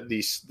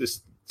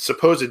this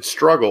supposed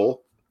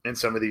struggle in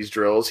some of these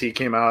drills. He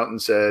came out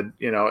and said,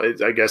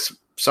 I guess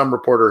some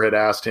reporter had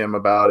asked him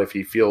about if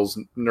he feels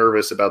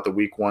nervous about the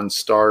week 1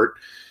 start.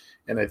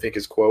 And I think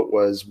his quote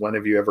was, "When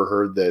have you ever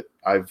heard that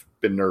I've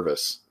been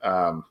nervous?"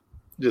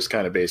 Just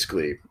kind of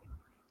basically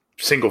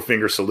single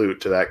finger salute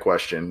to that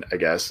question, I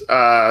guess.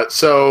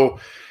 So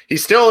he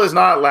still is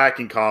not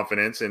lacking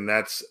confidence, and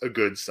that's a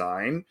good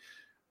sign.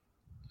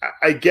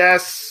 I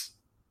guess,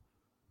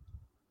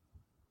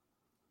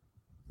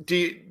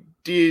 do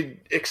you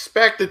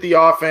expect that the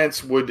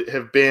offense would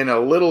have been a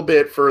little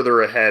bit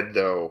further ahead,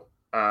 though,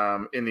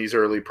 in these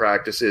early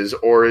practices,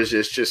 or is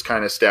this just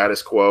kind of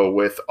status quo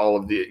with all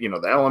of the,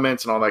 the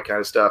elements and all that kind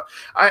of stuff?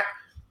 I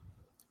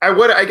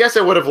guess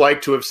I would have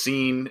liked to have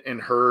seen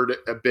and heard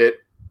a bit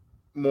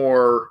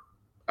more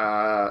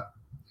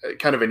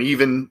kind of an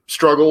even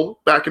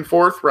struggle back and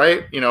forth,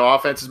 right?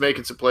 Offense is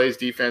making some plays,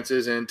 defense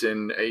isn't,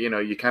 and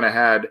you kind of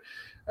had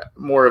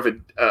more of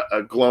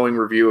a glowing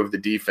review of the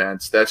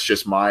defense. That's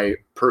just my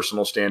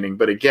personal standing,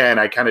 but again,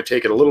 I kind of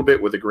take it a little bit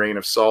with a grain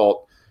of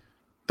salt.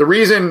 The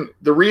reason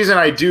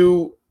I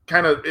do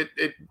kind of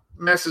it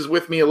messes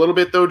with me a little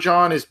bit though,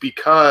 John, is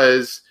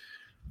because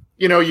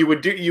you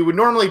would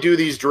normally do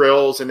these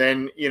drills, and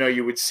then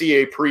you would see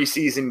a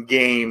preseason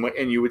game,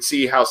 and you would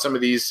see how some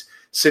of these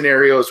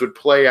scenarios would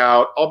play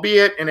out,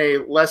 albeit in a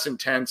less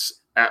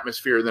intense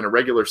atmosphere than a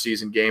regular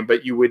season game.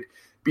 But you would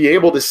be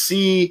able to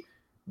see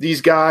these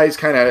guys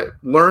kind of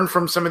learn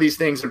from some of these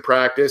things in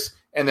practice,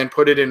 and then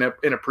put it in a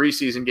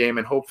preseason game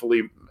and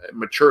hopefully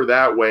mature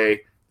that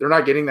way. They're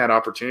not getting that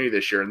opportunity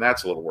this year, and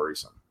that's a little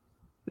worrisome.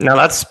 Now,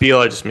 that spiel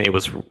I just made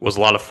was a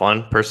lot of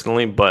fun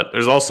personally, but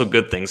there's also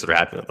good things that are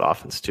happening with the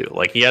offense too.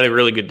 Like, he had a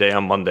really good day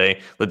on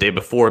Monday, the day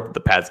before the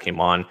pads came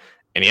on,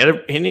 and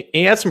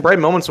he had some bright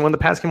moments when the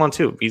pads came on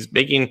too. He's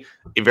making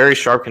a very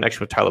sharp connection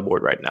with Tyler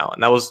Boyd right now,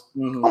 and that was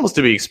almost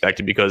to be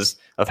expected because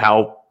of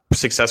how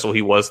successful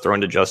he was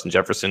throwing to Justin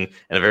Jefferson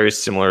in a very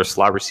similar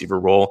slot receiver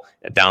role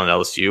down at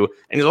LSU.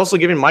 And he's also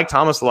giving Mike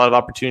Thomas a lot of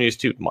opportunities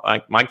too.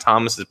 Mike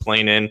Thomas is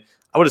playing in,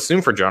 I would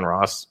assume, for John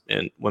Ross,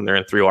 and when they're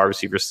in 3 wide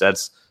receiver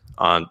sets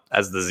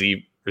as the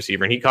Z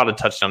receiver, and he caught a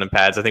touchdown in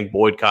pads. I think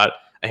Boyd caught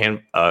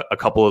a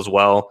couple as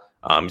well.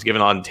 He's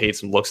giving on Tate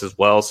some looks as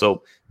well.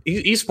 So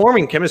he's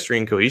forming chemistry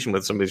and cohesion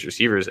with some of these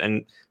receivers.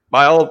 And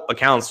by all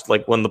accounts,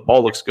 like, when the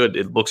ball looks good,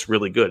 it looks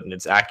really good, and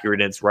it's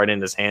accurate, and it's right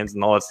in his hands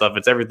and all that stuff.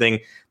 It's everything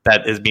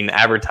that is being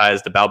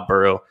advertised about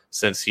Burrow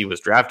since he was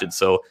drafted.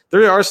 So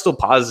there are still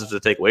positives to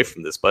take away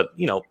from this, but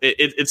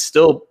it's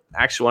still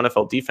actual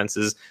NFL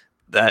defenses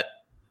that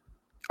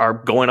are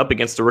going up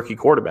against a rookie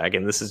quarterback,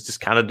 and this is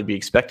just kind of to be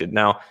expected.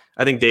 Now,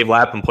 I think Dave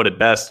Lapham put it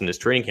best in his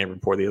training camp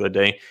report the other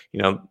day.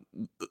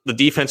 The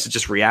defense is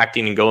just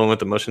reacting and going with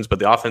the motions, but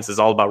the offense is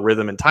all about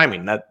rhythm and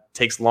timing. That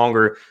takes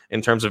longer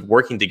in terms of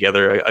working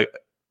together,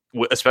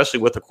 especially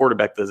with a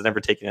quarterback that has never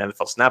taken an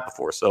NFL snap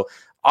before. So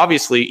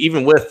obviously,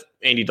 even with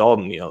Andy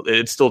Dalton,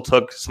 it still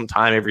took some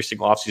time every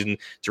single offseason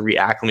to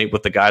reacclimate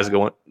with the guys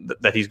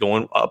that he's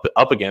going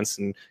up against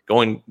and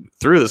going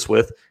through this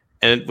with.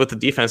 And with the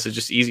defense, it's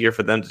just easier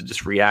for them to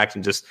just react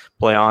and just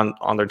play on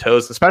their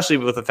toes, especially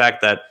with the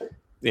fact that,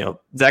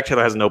 Zach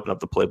Taylor hasn't opened up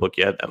the playbook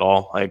yet at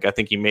all. Like, I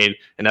think he made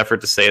an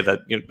effort to say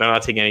that they're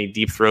not taking any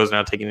deep throws, they're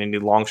not taking any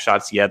long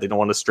shots yet. They don't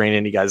want to strain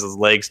any guys'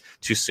 legs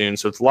too soon.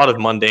 So it's a lot of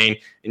mundane,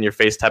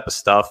 in-your-face type of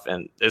stuff,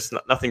 and it's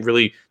nothing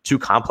really too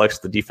complex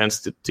for the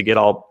defense to get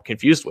all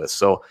confused with.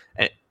 So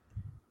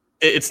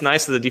it's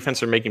nice that the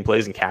defense are making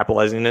plays and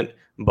capitalizing it,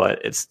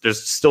 but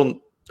there's still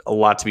a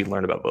lot to be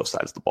learned about both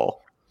sides of the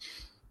ball.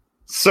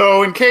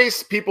 So in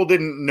case people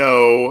didn't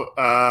know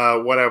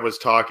what I was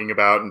talking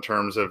about in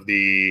terms of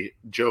the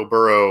Joe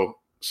Burrow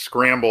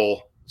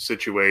scramble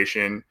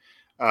situation,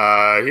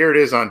 here it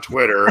is on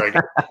Twitter.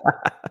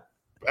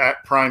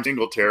 At Prime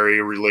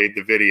Singletary relayed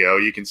the video.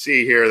 You can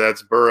see here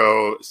that's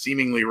Burrow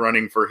seemingly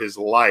running for his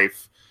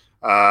life.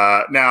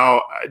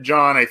 Now,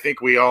 John, I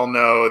think we all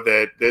know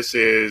that this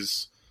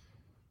is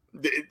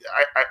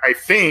I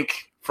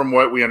think from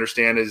what we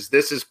understand is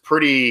this is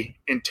pretty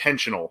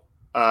intentional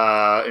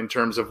in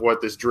terms of what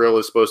this drill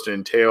is supposed to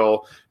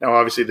entail. Now,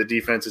 obviously the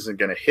defense isn't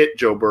going to hit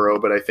Joe Burrow,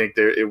 but I think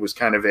it was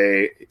kind of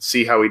a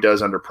see how he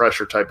does under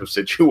pressure type of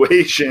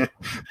situation.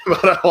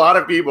 But a lot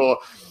of people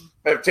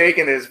have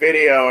taken this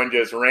video and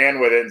just ran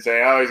with it and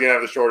saying, oh, he's going to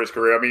have the shortest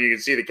career. I mean, you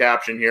can see the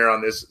caption here on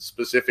this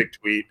specific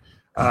tweet.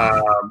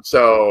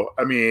 So,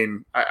 I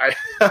mean,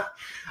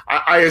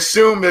 I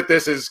assume that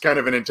this is kind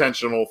of an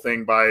intentional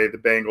thing by the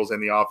Bengals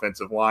and the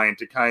offensive line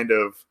to kind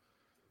of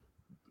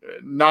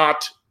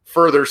not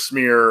further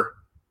smear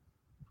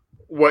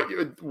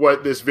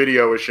what this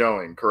video is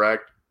showing,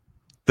 correct?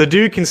 The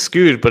dude can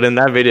scoot, but in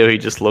that video, he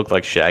just looked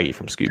like Shaggy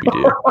from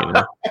Scooby-Doo. You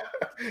know?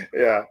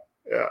 Yeah.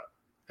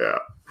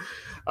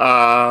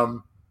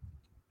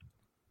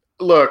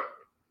 Look,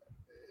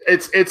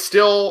 it's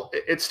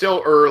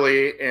still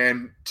early,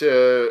 and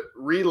to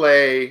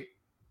relay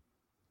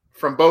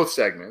from both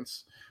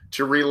segments,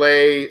 to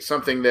relay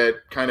something that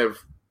kind of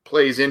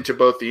plays into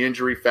both the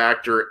injury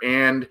factor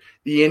and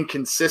the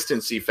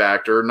inconsistency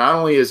factor. Not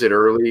only is it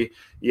early,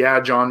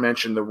 John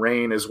mentioned the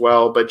rain as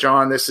well, but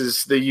John, this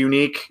is the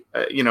unique,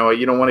 you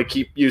don't want to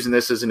keep using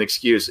this as an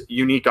excuse,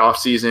 unique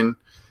offseason.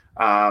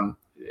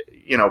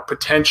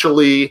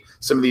 Potentially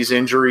some of these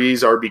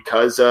injuries are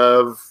because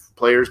of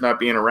players not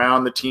being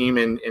around the team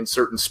in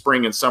certain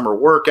spring and summer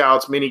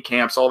workouts, mini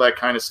camps, all that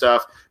kind of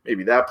stuff.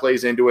 Maybe that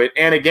plays into it.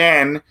 And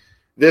again,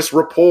 this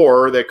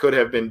rapport that could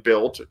have been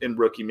built in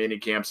rookie mini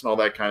camps and all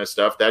that kind of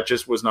stuff, that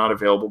just was not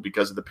available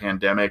because of the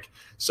pandemic.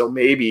 So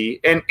maybe,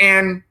 and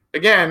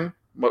again,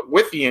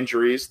 with the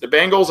injuries, the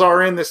Bengals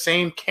are in the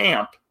same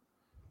camp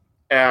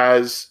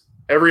as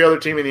every other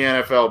team in the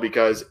NFL,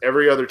 because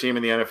every other team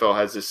in the NFL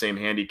has the same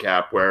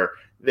handicap where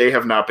they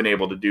have not been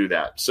able to do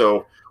that.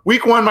 So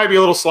week one might be a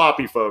little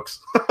sloppy,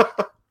 folks.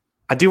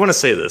 I do want to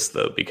say this,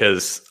 though,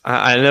 because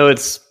I know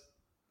it's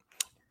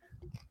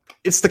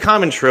the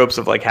common tropes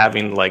of like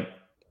having like,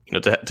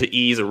 to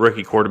ease a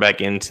rookie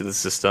quarterback into the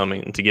system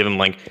and to give him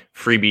like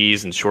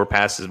freebies and short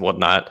passes and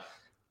whatnot.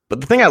 But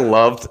the thing I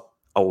loved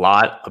a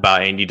lot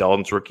about Andy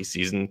Dalton's rookie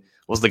season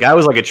was the guy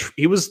was like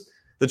he was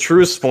the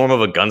truest form of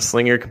a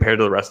gunslinger compared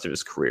to the rest of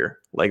his career.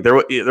 Like there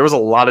was a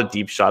lot of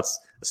deep shots,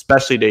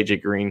 especially to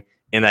AJ Green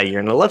in that year,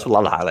 and it led to a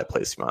lot of highlight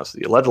plays. To be honest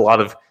with you, it led to a lot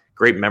of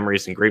great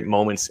memories and great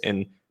moments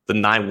in the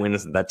 9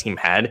 wins that team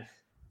had.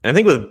 And I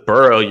think with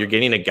Burrow, you're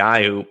getting a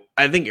guy who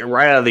I think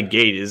right out of the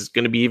gate is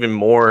going to be even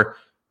more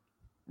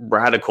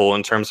radical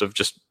in terms of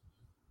just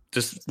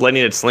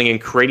letting it sling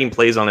and creating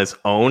plays on its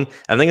own.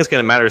 I think it's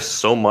going to matter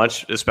so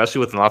much, especially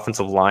with an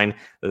offensive line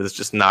that is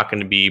just not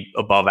going to be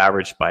above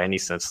average by any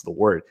sense of the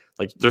word.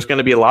 Like there's going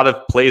to be a lot of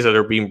plays that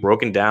are being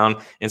broken down,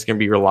 and it's going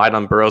to be relied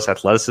on Burrow's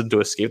athleticism to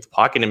escape the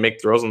pocket and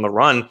make throws on the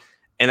run.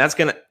 And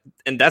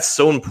that's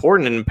so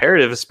important and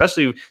imperative,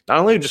 especially not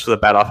only just with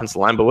a bad offensive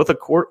line, but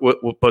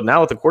but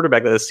now with a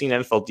quarterback that has seen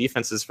NFL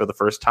defenses for the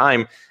first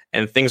time,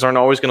 and things aren't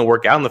always going to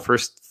work out in the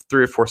first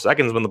 3 or 4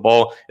 seconds when the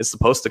ball is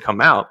supposed to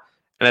come out.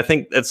 And I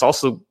think that's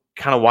also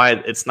kind of why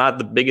it's not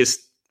the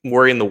biggest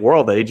worry in the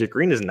world that AJ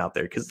Green isn't out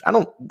there, because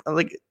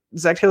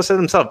Zach Taylor said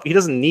himself, he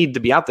doesn't need to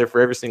be out there for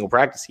every single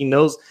practice. He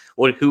knows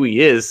who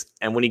he is,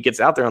 and when he gets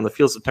out there on the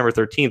field September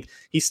 13th,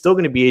 he's still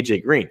going to be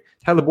AJ Green.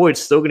 Tyler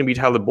Boyd's still going to be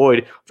Tyler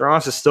Boyd. John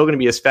Ross is still going to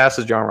be as fast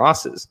as John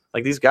Ross is.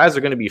 Like, these guys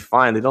are going to be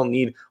fine. They don't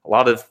need a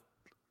lot of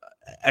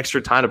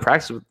extra time to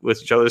practice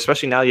with each other,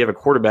 especially now you have a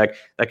quarterback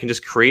that can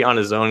just create on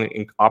his own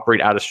and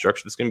operate out of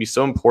structure. It's going to be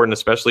so important,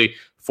 especially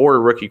for a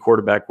rookie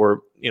quarterback where,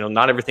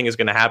 not everything is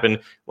going to happen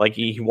like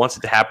he wants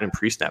it to happen in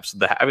pre-snap. So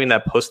having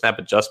that post-snap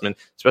adjustment,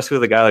 especially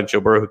with a guy like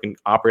Joe Burrow who can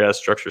operate out of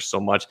structure so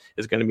much,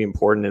 is going to be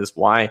important. And is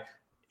why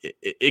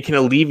it can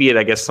alleviate,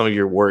 I guess, some of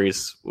your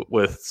worries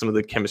with some of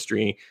the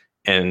chemistry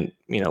and,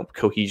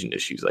 cohesion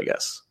issues, I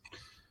guess.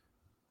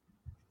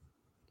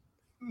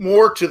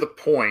 More to the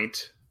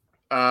point,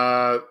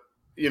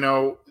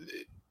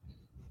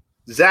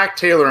 Zach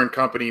Taylor and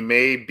company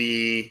may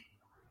be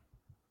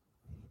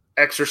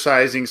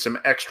exercising some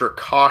extra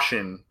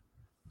caution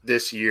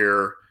this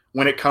year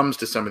when it comes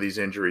to some of these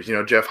injuries.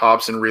 Jeff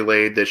Hobson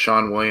relayed that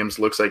Sean Williams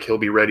looks like he'll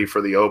be ready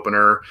for the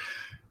opener.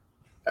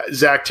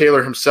 Zach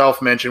Taylor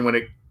himself mentioned when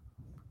it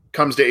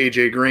comes to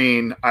AJ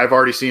Green, I've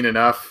already seen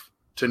enough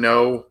to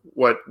know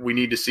what we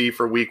need to see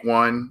for week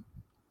one.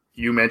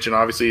 You mentioned,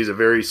 obviously, he's a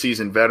very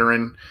seasoned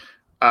veteran.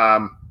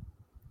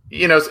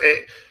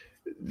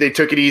 They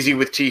took it easy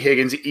with T.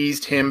 Higgins,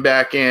 eased him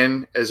back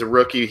in as a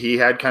rookie. He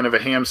had kind of a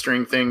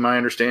hamstring thing, my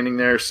understanding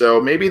there. So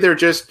maybe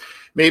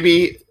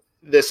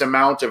this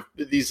amount of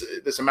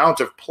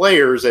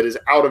players that is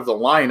out of the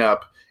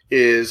lineup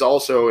is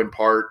also in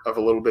part of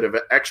a little bit of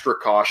an extra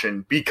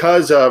caution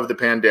because of the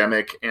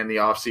pandemic and the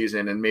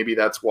offseason. And maybe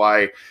that's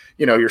why,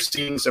 you're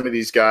seeing some of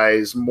these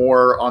guys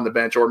more on the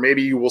bench, or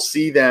maybe you will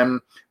see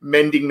them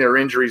mending their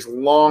injuries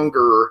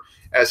longer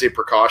as a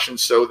precaution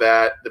so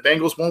that the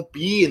Bengals won't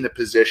be in the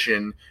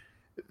position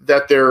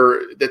that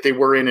they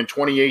were in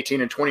 2018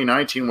 and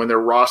 2019 when their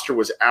roster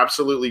was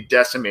absolutely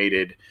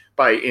decimated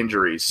by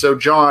injuries. So,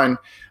 John,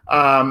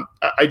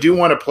 I do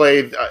want to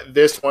play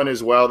this one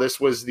as well.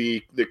 This was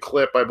the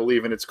clip, I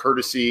believe, and it's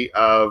courtesy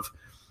of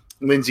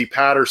Lindsey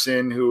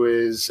Patterson, who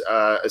is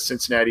a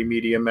Cincinnati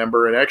media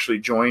member and actually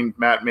joined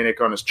Matt Minnick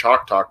on his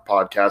Chalk Talk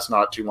podcast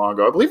not too long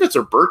ago. I believe it's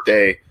her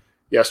birthday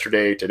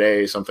yesterday,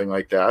 today, something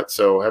like that.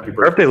 So happy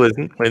birthday,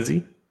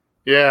 Lindsey.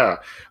 Yeah.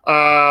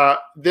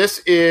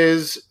 This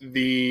is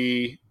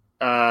the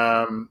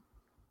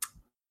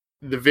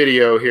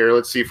video here.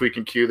 Let's see if we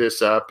can cue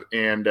this up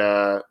and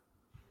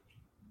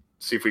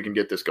see if we can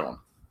get this going.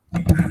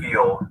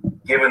 Feel,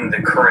 given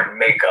the current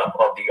makeup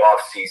of the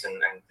offseason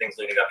and things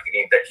leading up to the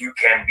game, that you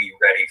can be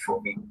ready for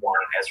week one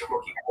as a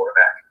rookie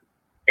quarterback?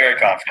 Very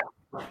confident.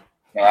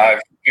 I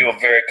feel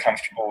very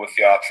comfortable with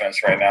the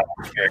offense right now.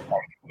 I'm very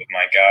comfortable with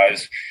my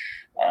guys.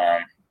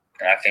 And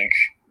I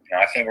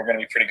think we're going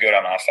to be pretty good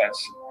on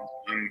offense.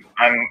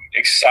 I'm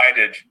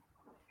excited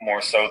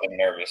more so than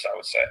nervous, I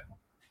would say.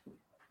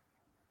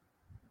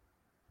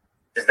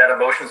 Does that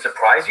emotion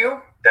surprise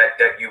you?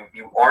 That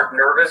you aren't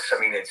nervous? I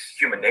mean, it's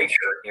human nature,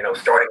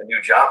 starting a new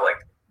job like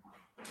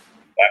that.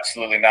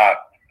 Absolutely not.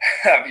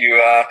 Have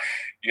you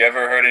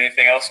ever heard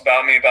anything else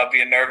about me about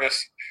being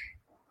nervous?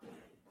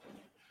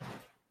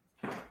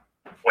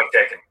 Point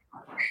taken.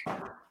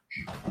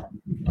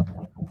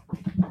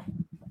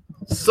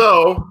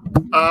 So,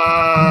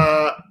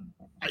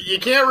 you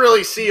can't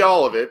really see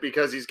all of it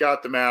because he's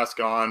got the mask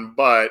on,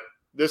 but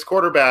this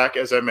quarterback,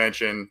 as I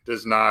mentioned,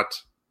 does not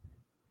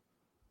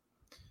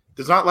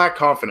lack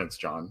confidence,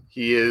 John.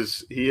 He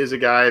is a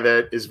guy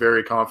that is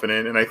very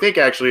confident, and I think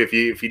actually if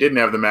he didn't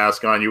have the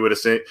mask on, you would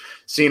have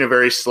seen a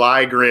very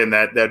sly grin,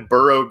 that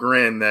Burrow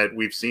grin that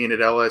we've seen at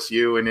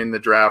LSU and in the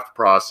draft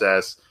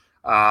process.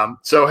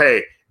 So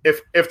hey,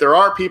 if there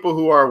are people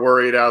who are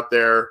worried out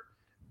there,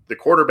 the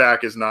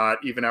quarterback is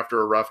not, even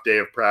after a rough day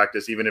of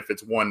practice, even if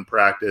it's one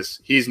practice,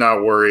 he's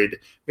not worried.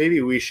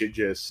 Maybe we should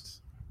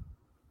just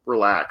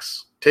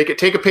relax. Take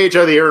a page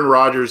out of the Aaron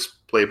Rodgers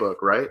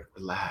playbook, right?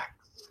 Relax.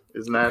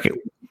 Isn't that?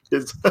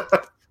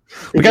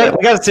 We got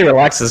to say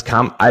relax this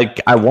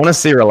I want to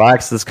say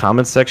relax this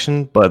comment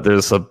section, but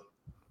there's a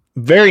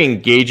very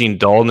engaging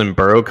Dalton and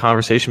Burrow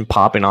conversation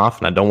popping off,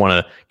 and I don't want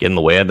to get in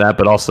the way of that.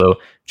 But also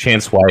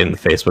Chance White in the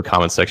Facebook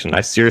comment section.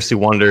 I seriously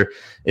wonder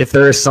if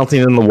there is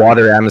something in the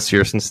water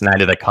atmosphere of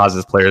Cincinnati that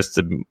causes players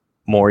to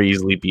more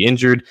easily be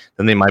injured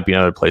than they might be in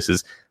other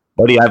places.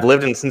 Buddy, I've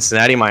lived in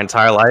Cincinnati my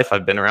entire life.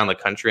 I've been around the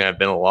country, and I've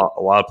been a lot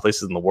of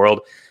places in the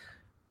world.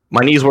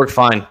 My knees work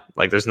fine.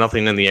 Like, there's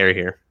nothing in the air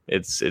here.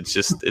 It's the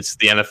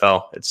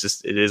NFL.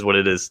 It is what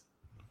it is.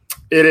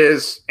 It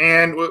is.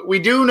 And we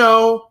do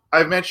know,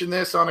 I've mentioned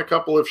this on a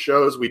couple of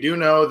shows, we do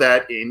know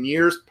that in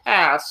years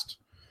past,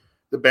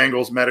 the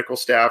Bengals medical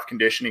staff,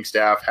 conditioning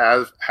staff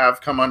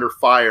have come under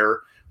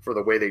fire for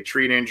the way they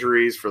treat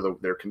injuries, for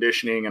their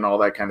conditioning and all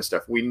that kind of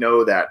stuff. We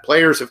know that.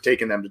 Players have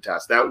taken them to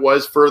task. That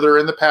was further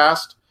in the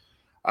past.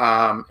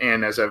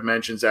 And as I've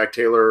mentioned, Zach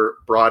Taylor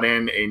brought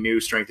in a new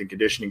strength and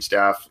conditioning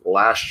staff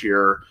last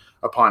year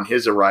upon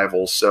his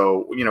arrival.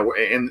 So,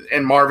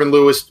 and Marvin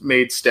Lewis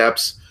made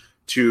steps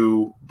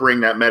to bring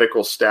that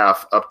medical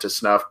staff up to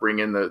snuff, bring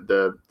in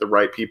the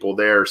right people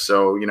there.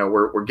 So,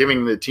 we're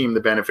giving the team the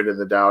benefit of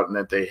the doubt and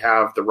that they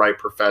have the right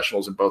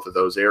professionals in both of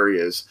those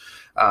areas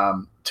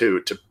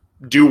to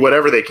do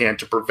whatever they can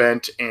to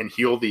prevent and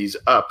heal these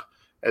up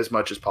as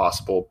much as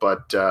possible.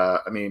 But,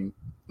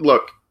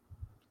 look,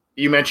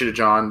 you mentioned it,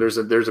 John. There's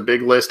a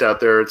big list out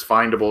there. It's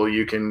findable.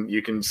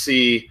 You can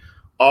see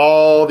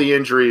all the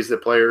injuries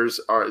that players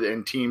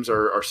and teams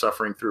are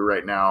suffering through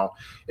right now.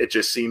 It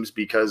just seems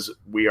because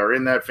we are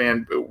in the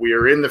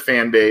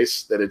fan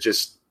base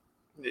that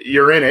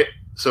you're in it.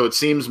 So it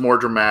seems more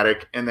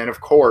dramatic. And then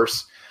of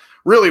course,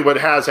 really what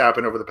has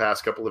happened over the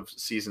past couple of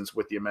seasons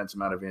with the immense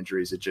amount of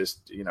injuries,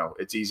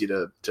 it's easy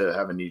to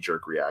have a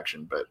knee-jerk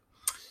reaction, but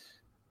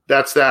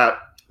that's that.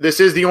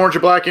 This is the Orange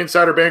and Black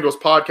Insider Bengals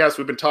podcast.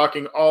 We've been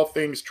talking all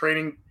things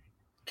training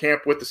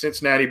camp with the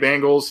Cincinnati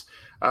Bengals.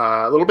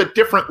 A little bit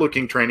different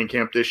looking training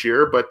camp this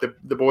year, but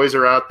the boys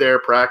are out there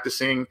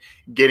practicing,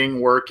 getting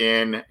work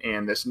in,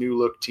 and this new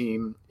look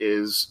team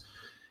is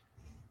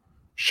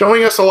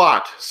showing us a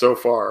lot so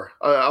far.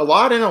 A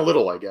lot and a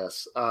little, I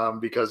guess,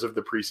 because of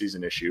the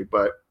preseason issue.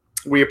 But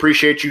we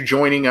appreciate you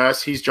joining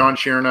us. He's John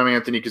Sheeran. I'm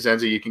Anthony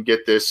Cosenza. You can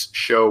get this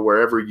show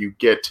wherever you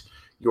get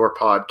your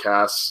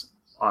podcasts,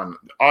 on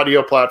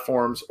audio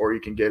platforms, or you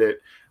can get it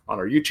on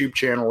our YouTube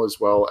channel as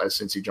well as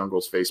Cincy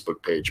Jungle's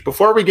Facebook page.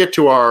 Before we get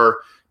to our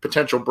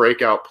potential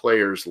breakout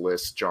players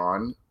list,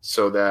 John,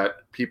 so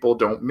that people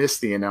don't miss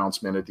the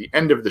announcement at the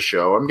end of the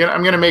show, I'm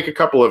gonna make a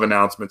couple of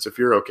announcements if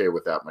you're okay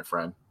with that, my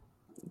friend.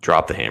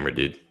 Drop the hammer,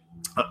 dude.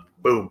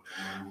 Boom.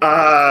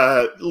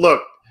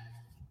 Look,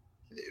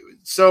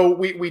 so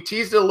we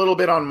teased it a little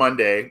bit on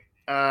Monday.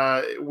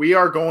 We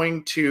are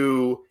going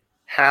to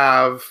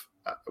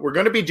we're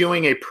going to be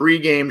doing a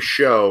pregame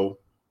show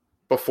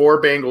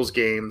before Bengals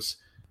games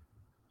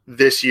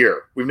this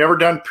year. We've never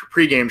done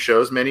pregame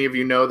shows. Many of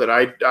you know that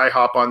I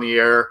hop on the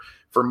air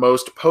for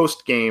most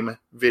post-game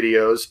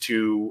videos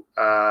to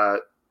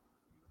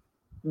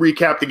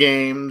recap the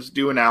games,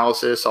 do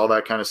analysis, all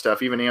that kind of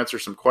stuff, even answer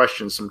some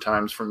questions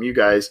sometimes from you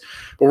guys.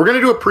 But we're going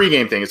to do a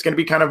pregame thing. It's going to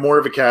be kind of more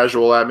of a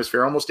casual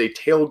atmosphere, almost a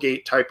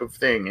tailgate type of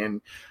thing.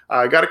 And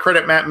I got to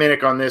credit Matt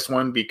Minnick on this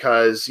one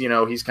because,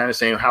 he's kind of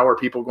saying, how are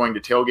people going to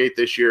tailgate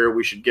this year?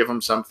 We should give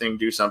them something,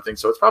 do something.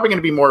 So it's probably going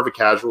to be more of a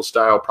casual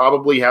style,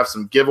 probably have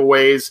some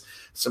giveaways,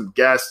 some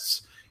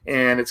guests,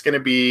 and it's going to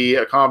be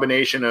a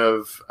combination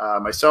of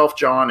myself,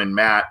 John, and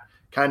Matt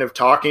kind of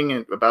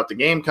talking about the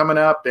game coming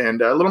up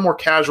and a little more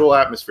casual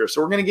atmosphere.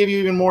 So we're going to give you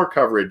even more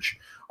coverage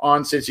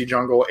on Cincy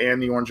Jungle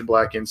and the Orange and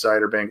Black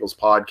Insider Bengals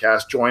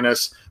podcast. Join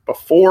us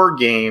before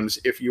games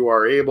if you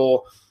are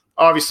able.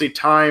 Obviously,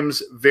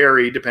 times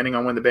vary depending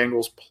on when the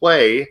Bengals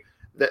play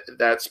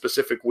that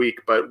specific week,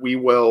 but we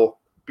will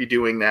be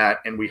doing that,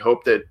 and we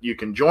hope that you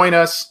can join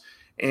us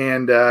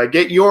and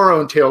get your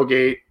own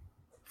tailgate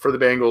for the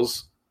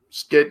Bengals.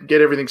 Get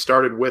everything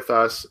started with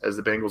us as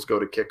the Bengals go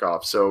to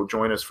kickoff. So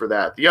join us for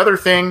that. The other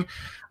thing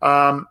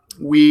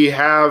we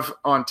have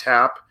on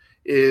tap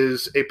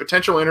is a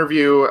potential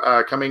interview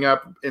coming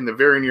up in the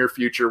very near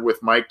future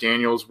with Mike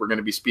Daniels. We're going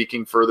to be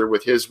speaking further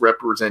with his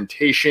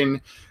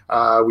representation.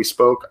 I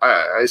spoke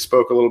a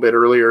little bit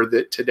earlier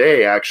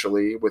today,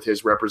 actually, with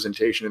his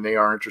representation, and they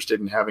are interested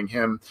in having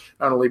him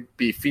not only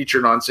be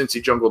featured on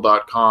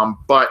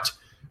cincyjungle.com, but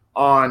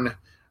on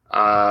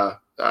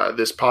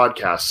this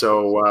podcast.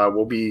 So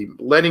we'll be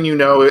letting you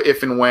know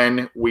if and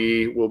when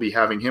we will be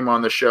having him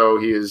on the show.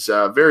 He is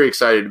very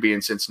excited to be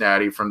in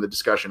Cincinnati from the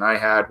discussion I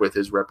had with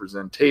his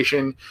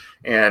representation,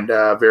 and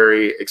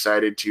very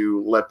excited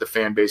to let the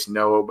fan base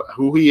know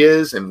who he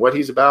is and what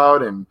he's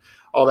about and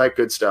all that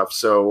good stuff.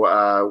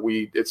 So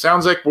it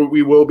sounds like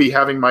we will be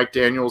having Mike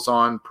Daniels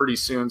on pretty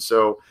soon.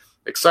 So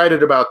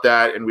excited about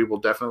that, and we will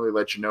definitely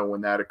let you know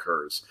when that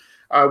occurs.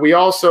 We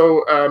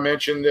also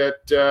mentioned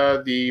that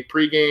the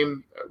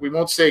pregame, we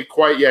won't say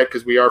quite yet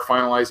because we are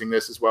finalizing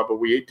this as well, but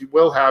we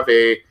will have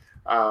a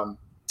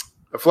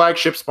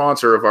flagship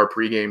sponsor of our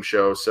pregame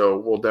show. So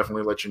we'll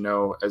definitely let you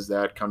know as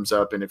that comes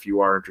up. And if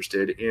you are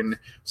interested in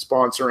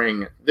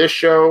sponsoring this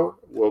show,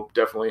 we'll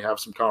definitely have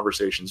some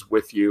conversations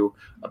with you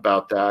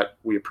about that.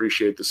 We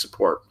appreciate the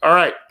support. All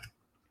right.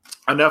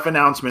 Enough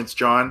announcements,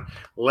 John.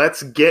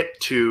 Let's get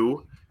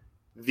to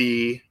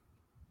the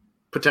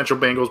potential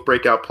Bengals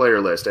breakout player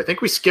list. I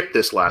think we skipped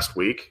this last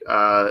week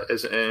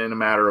as in a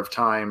matter of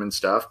time and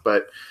stuff,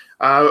 but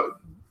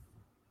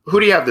who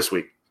do you have this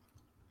week?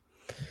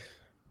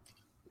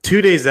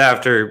 2 days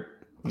after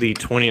the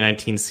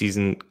 2019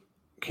 season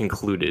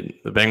concluded,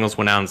 the Bengals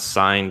went out and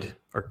signed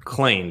or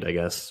claimed, I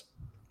guess,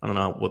 I don't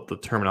know what the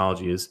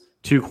terminology is,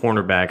 2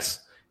 cornerbacks.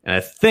 And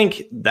I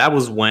think that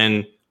was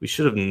when we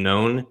should have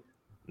known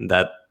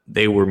that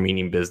they were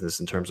meaning business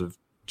in terms of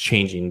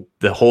changing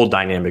the whole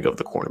dynamic of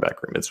the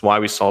cornerback room. It's why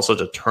we saw such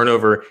a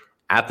turnover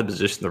at the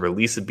position, the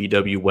release of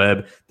B.W.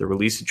 Webb, the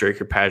release of Drake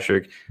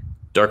Kirkpatrick,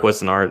 Dark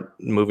Weston Art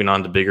moving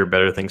on to bigger,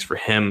 better things for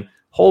him,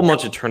 whole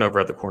bunch of turnover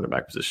at the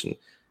cornerback position.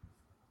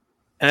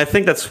 And I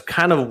think that's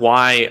kind of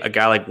why a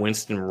guy like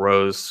Winston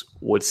Rose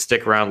would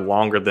stick around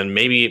longer than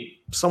maybe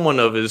someone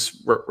of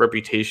his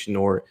reputation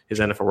or his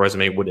NFL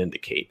resume would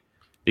indicate.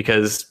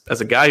 Because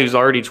as a guy who's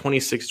already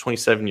 26,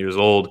 27 years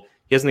old,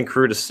 he hasn't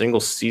accrued a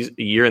single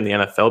year in the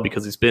NFL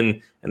because he's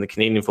been in the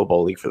Canadian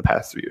Football League for the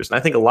past 3 years. And I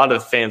think a lot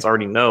of fans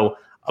already know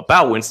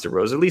about Winston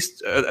Rose, at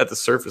least at the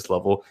surface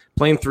level,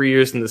 playing 3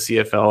 years in the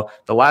CFL,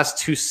 the last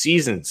 2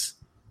 seasons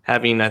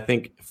having, I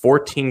think,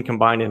 14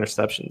 combined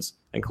interceptions,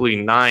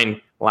 including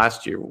 9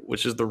 last year,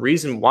 which is the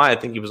reason why I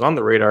think he was on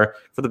the radar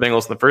for the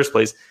Bengals in the first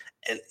place.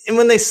 And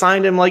when they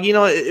signed him,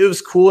 it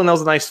was cool, and that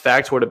was a nice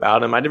factoid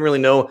about him. I didn't really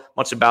know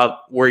much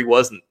about where he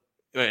was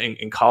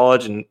in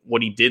college and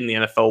what he did in the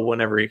NFL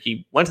whenever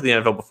he went to the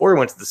NFL before he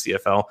went to the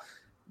CFL.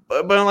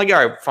 But I'm like,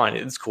 all right, fine,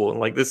 it's cool. And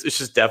like this, it's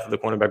just depth of the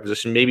cornerback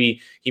position. Maybe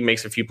he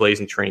makes a few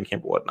plays in training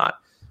camp or whatnot,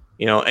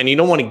 and you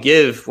don't want to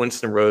give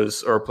Winston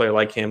Rose or a player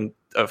like him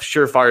a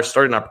surefire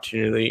starting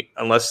opportunity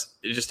unless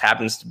it just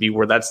happens to be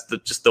where that's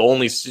just the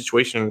only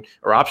situation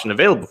or option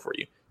available for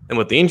you. And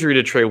with the injury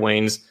to Trey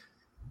Waynes,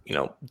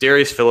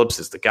 Darius Phillips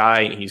is the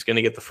guy. He's going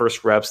to get the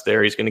first reps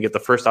there. He's going to get the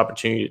first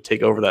opportunity to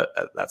take over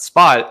that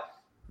spot.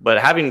 But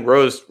having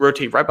Rose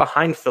rotate right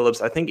behind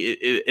Phillips, I think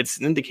it's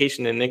an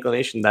indication and an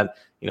inclination that,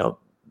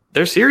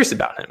 they're serious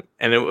about him.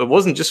 And it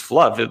wasn't just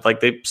fluff.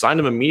 They signed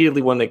him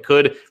immediately when they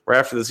could, right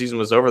after the season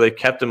was over. They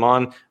kept him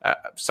on,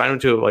 signed him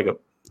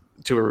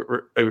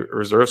to a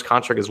reserves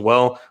contract as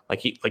well.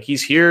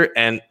 He's here,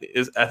 and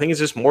I think it's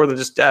just more than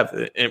just depth.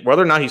 And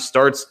whether or not he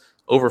starts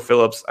over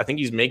Phillips, I think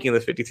he's making the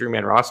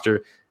 53-man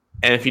roster.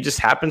 And if he just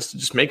happens to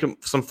just make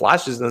some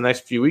flashes in the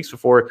next few weeks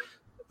before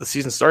the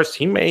season starts,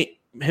 he may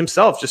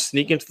himself just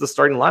sneak into the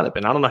starting lineup.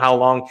 And I don't know how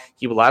long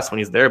he will last when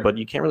he's there, but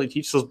you can't really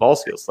teach those ball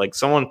skills. Like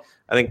someone,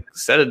 I think,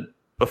 said it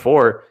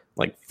before,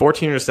 like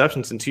 14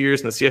 interceptions in 2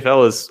 years in the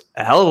CFL is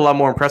a hell of a lot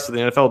more impressive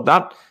than the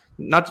NFL.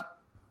 Not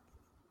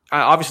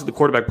obviously the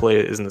quarterback play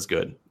isn't as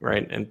good,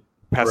 right? And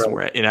passes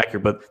more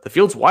inaccurate, but the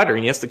field's wider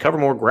and he has to cover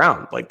more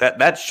ground. Like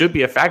that should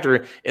be a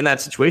factor in that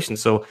situation.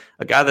 So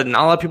a guy that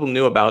not a lot of people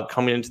knew about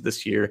coming into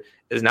this year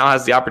now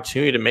has the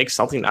opportunity to make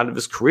something out of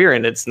his career.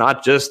 And it's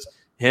not just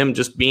him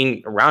just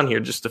being around here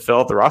just to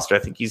fill out the roster. I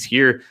think he's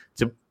here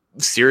to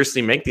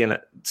seriously make the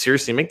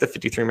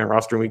 53-man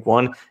roster in week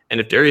 1. And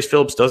if Darius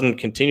Phillips doesn't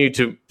continue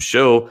to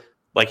show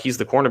like he's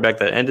the cornerback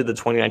that ended the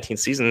 2019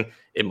 season,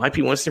 it might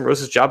be Winston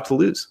Rose's job to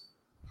lose.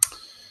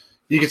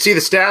 You can see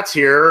the stats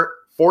here.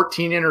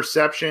 14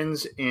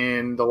 interceptions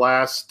in the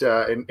last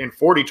in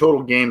 40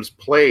 total games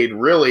played.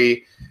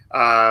 Really,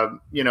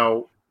 the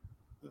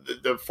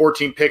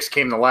 14 picks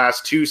came the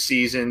last 2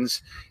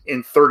 seasons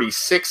in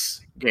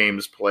 36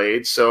 games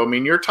played. So, I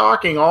mean, you're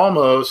talking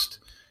almost,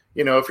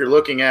 if you're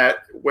looking at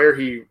where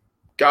he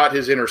got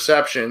his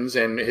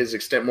interceptions and his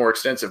more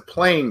extensive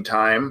playing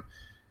time,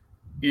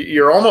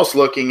 you're almost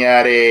looking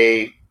at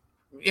a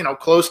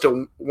close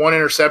to 1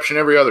 interception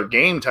every other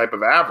game type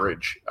of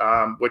average,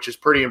 which is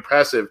pretty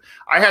impressive.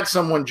 I had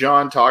someone,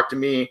 John, talk to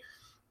me.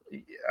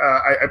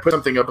 I put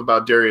something up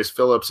about Darius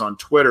Phillips on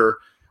Twitter.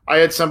 I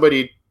had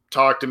somebody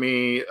talk to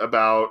me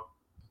about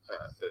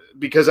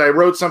because I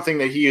wrote something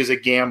that he is a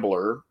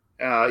gambler.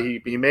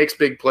 He makes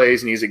big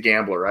plays and he's a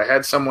gambler. I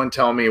had someone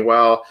tell me,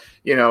 well,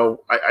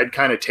 I'd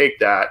kind of take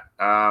that.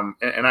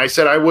 And I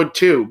said I would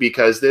too,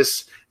 because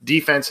this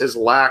defense has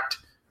lacked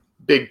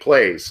big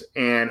plays.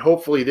 And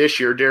hopefully this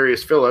year,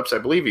 Darius Phillips, I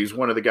believe he's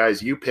one of the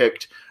guys you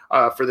picked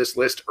for this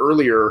list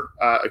earlier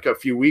a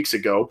few weeks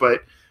ago.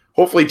 But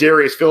hopefully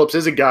Darius Phillips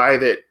is a guy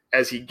that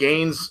as he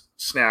gains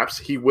snaps,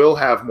 he will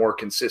have more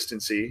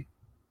consistency.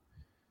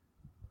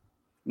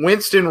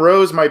 Winston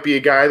Rose might be a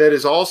guy that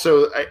is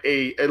also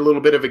a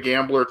little bit of a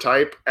gambler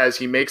type as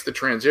he makes the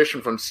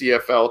transition from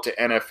CFL to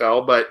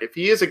NFL. But if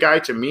he is a guy,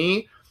 to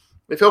me,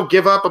 if he'll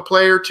give up a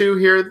play or two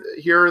here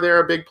or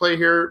there, a big play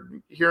here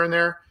and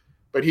there,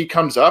 but he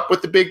comes up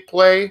with the big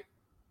play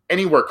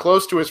anywhere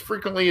close to as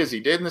frequently as he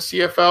did in the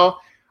CFL,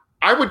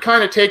 I would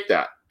kind of take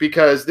that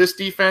because this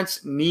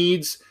defense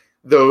needs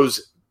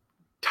those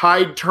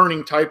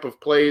tide-turning type of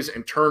plays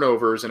and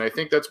turnovers, and I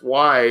think that's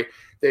why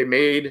they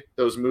made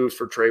those moves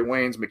for Trey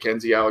Waynes,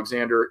 Mackenzie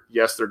Alexander.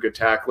 Yes, they're good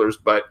tacklers,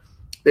 but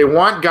they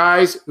want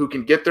guys who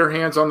can get their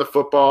hands on the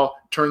football,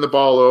 turn the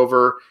ball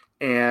over,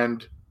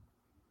 and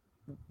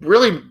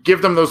really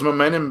give them those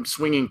momentum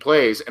swinging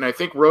plays. And I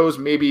think Rose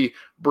maybe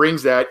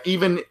brings that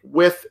even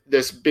with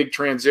this big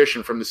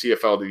transition from the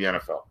CFL to the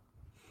NFL.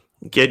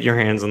 Get your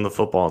hands on the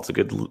football. It's a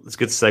good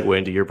segue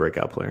into your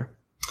breakout player.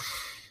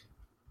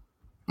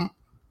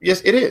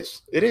 Yes, it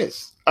is. It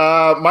is.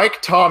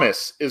 Mike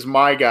Thomas is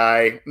my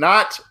guy,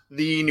 not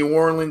the New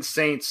Orleans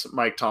Saints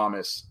Mike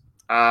Thomas.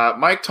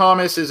 Mike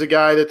Thomas is a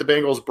guy that the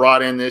Bengals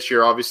brought in this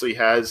year, obviously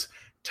has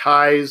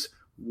ties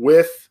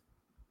with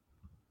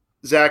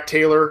Zach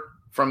Taylor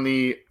from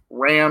the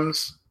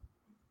Rams.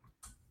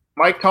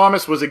 Mike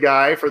Thomas was a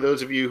guy, for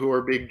those of you who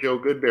are big Joe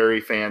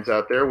Goodberry fans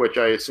out there, which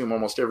I assume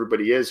almost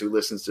everybody is who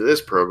listens to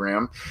this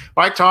program,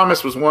 Mike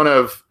Thomas was one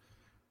of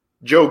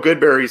Joe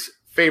Goodberry's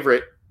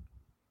favorite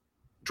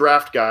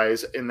draft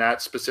guys in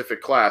that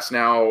specific class.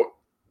 Now,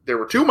 there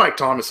were 2 Mike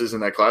Thomases in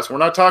that class. We're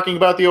not talking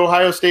about the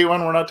Ohio State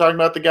one. We're not talking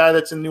about the guy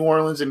that's in New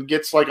Orleans and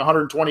gets like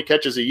 120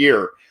 catches a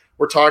year.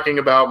 We're talking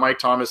about Mike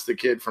Thomas, the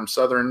kid from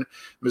southern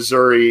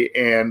Missouri,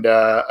 and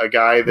a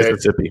guy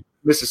that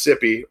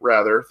Mississippi,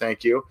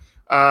 thank you.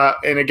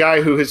 And a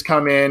guy who has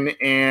come in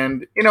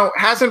and,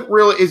 hasn't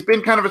really, has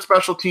been kind of a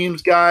special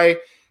teams guy,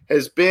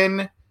 has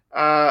been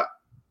a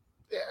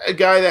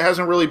guy that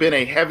hasn't really been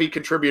a heavy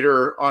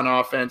contributor on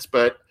offense.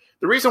 But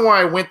the reason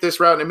why I went this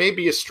route, and it may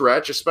be a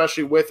stretch,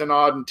 especially with an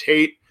Auden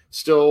Tate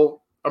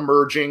still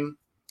emerging,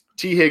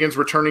 T. Higgins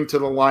returning to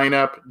the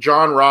lineup,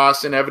 John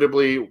Ross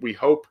inevitably, we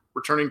hope,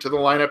 returning to the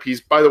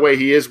lineup. By the way,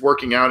 he is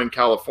working out in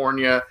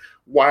California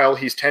while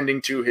he's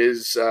tending to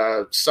his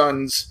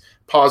son's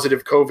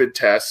positive COVID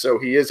test. So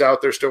he is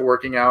out there still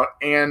working out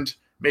and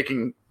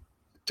making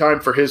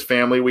time for his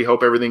family. We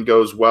hope everything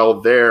goes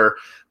well there.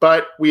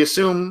 But we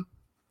assume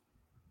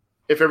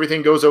if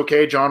everything goes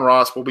okay, John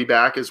Ross will be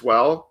back as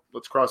well.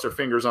 Let's cross our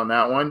fingers on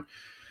that one.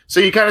 So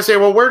you kind of say,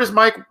 well, where does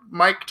Mike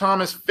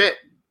Thomas fit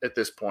at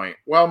this point?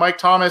 Well, Mike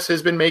Thomas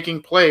has been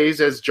making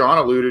plays, as John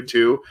alluded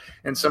to,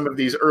 in some of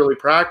these early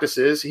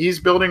practices.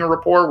 He's building a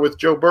rapport with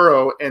Joe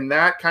Burrow, and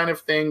that kind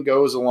of thing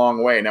goes a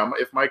long way. Now,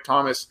 if Mike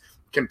Thomas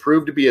can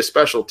prove to be a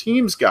special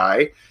teams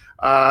guy,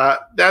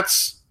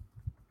 that's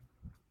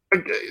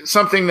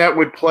something that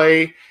would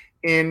play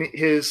in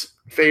his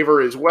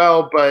favor as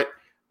well. But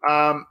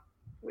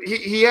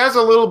he has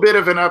a little bit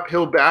of an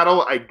uphill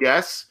battle, I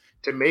guess,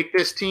 to make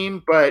this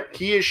team. But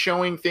he is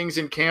showing things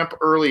in camp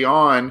early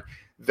on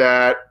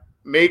that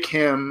make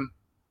him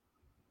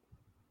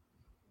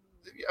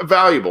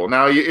valuable.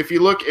 Now, if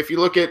you look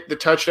at the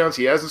touchdowns,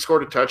 he hasn't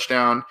scored a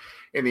touchdown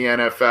in the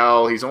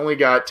NFL. He's only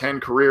got 10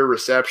 career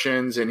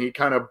receptions, and he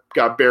kind of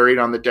got buried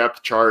on the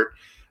depth chart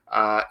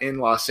in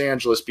Los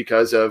Angeles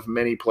because of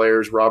many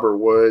players, Robert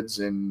Woods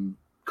and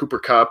Cooper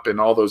Kupp and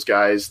all those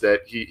guys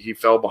that he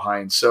fell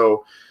behind.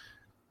 So,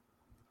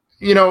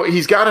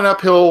 he's got an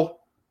uphill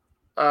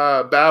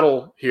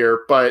battle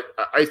here, but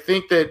I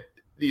think that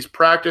these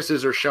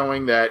practices are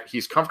showing that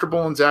he's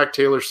comfortable in Zach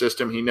Taylor's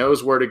system. He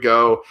knows where to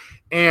go,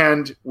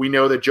 and we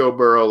know that Joe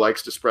Burrow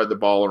likes to spread the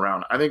ball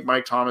around. I think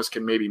Mike Thomas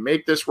can maybe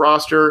make this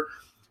roster,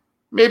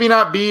 maybe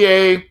not be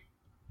a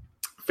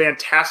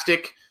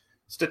fantastic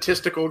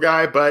statistical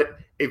guy, but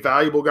a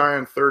valuable guy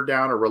on third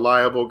down, a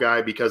reliable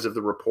guy because of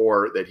the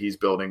rapport that he's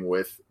building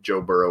with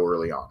Joe Burrow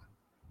early on.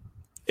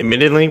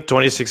 Admittedly,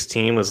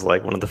 2016 was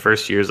like one of the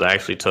first years I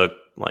actually took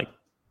like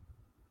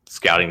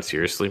scouting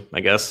seriously,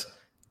 I guess.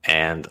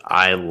 And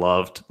I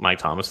loved Mike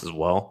Thomas as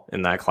well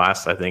in that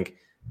class. I think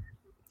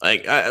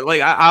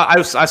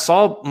I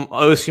saw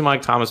OSU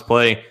Mike Thomas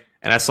play,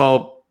 and I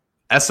saw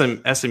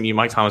SMU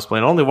Mike Thomas play,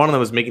 and only one of them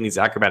was making these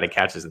acrobatic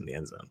catches in the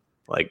end zone.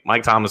 Like,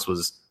 Mike Thomas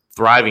was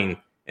thriving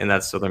in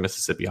that Southern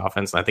Mississippi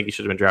offense, and I think he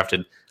should have been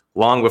drafted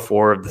long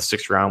before the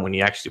 6th round when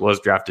he actually was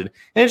drafted.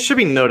 And it should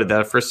be noted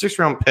that for a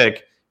 6th-round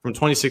pick from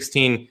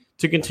 2016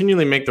 to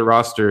continually make the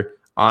roster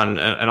on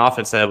an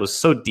offense that was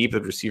so deep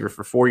at receiver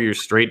for 4 years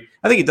straight,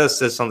 I think it does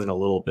say something a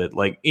little bit.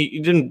 Like, he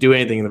didn't do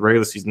anything in the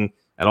regular season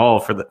at all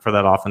for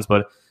that offense,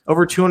 but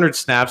over 200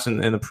 snaps in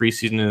the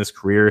preseason in his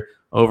career,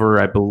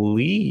 over, I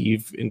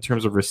believe, in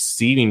terms of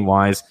receiving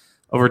wise,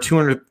 over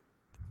 200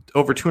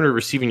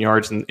 receiving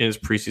yards in his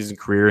preseason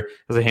career.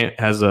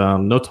 Has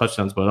no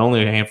touchdowns, but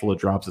only a handful of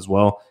drops as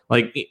well.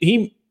 Like,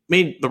 he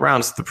made the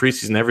rounds the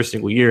preseason every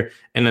single year,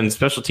 and then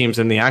special teams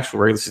in the actual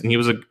regular season, he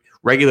was a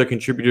regular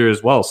contributor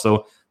as well.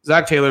 So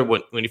Zach Taylor,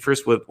 when he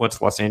first went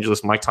to Los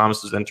Angeles, Mike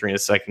Thomas was entering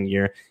his 2nd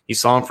year. He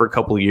saw him for a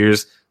couple of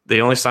years. They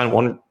only signed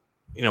one,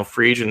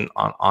 free agent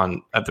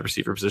on at the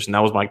receiver position.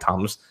 That was Mike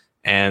Thomas,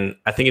 and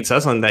I think it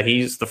says something that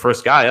he's the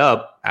first guy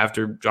up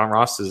after John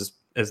Ross is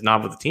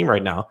not with the team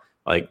right now.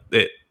 Like,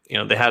 they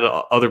had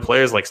other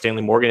players like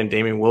Stanley Morgan and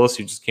Damian Willis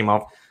who just came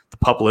off the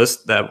PUP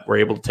list that were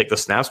able to take the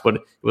snaps, but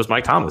it was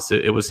Mike Thomas.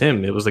 It was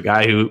him. It was a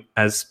guy who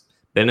has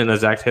been in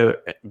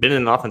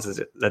an offense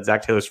that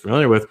Zach Taylor's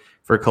familiar with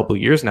for a couple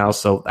of years now.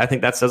 So I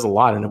think that says a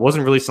lot. And it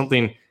wasn't really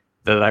something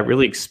that I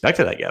really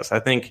expected, I guess. I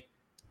think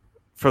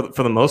for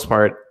the most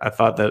part, I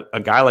thought that a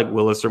guy like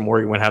Willis or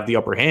Morgan would have the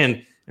upper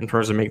hand in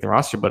terms of making the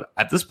roster. But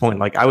at this point,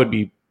 like, I would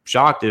be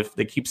shocked if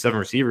they keep 7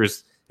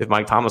 receivers if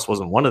Mike Thomas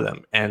wasn't one of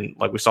them. And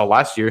like we saw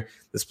last year,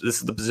 this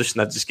is the position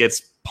that just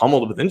gets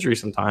pummeled with injury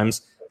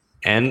sometimes.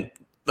 And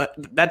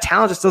that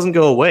talent just doesn't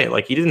go away.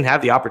 Like, he didn't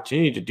have the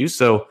opportunity to do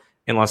so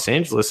in Los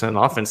Angeles in an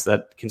offense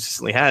that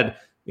consistently had,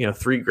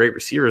 3 great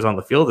receivers on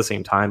the field at the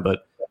same time.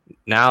 But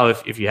now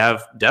if you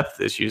have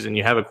depth issues and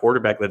you have a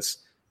quarterback that's,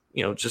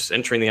 just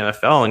entering the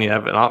NFL, and you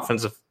have an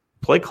offensive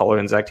play caller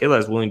and Zach Taylor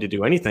is willing to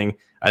do anything,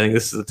 I think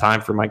this is the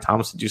time for Mike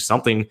Thomas to do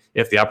something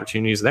if the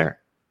opportunity is there.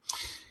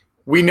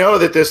 We know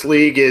that this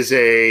league is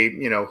a,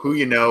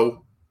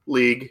 who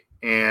league,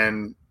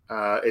 and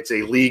it's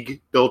a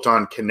league built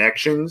on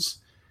connections,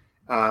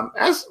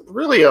 as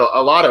really a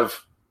lot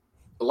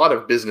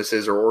of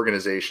businesses or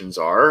organizations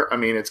are. I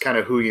mean, it's kind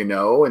of who you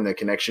know and the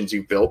connections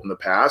you've built in the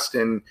past.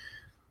 And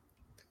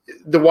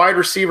the wide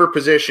receiver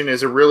position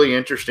is a really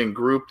interesting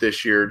group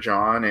this year,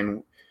 John.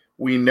 And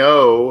we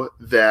know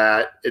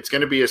that it's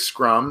going to be a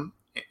scrum.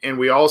 And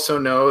we also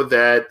know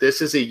that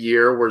this is a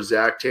year where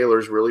Zach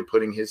Taylor's really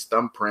putting his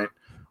thumbprint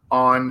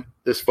on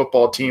this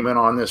football team and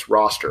on this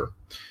roster.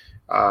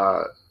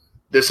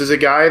 This is a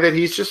guy that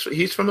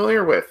he's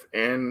familiar with.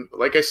 And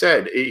like I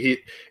said,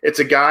 it's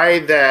a guy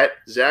that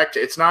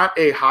it's not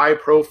a high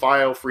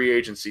profile free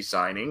agency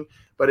signing,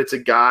 but it's a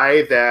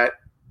guy that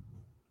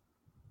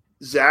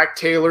Zach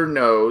Taylor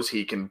knows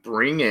he can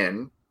bring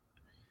in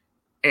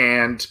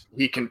and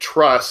he can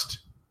trust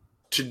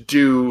to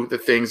do the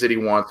things that he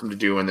wants him to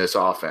do in this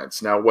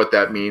offense. Now, what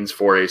that means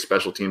for a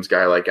special teams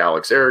guy like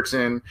Alex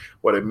Erickson,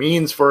 what it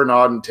means for an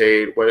Auden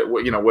Tate,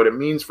 what it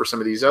means for some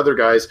of these other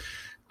guys,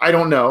 I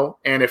don't know.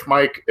 And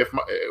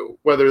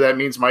whether that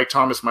means Mike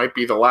Thomas might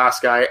be the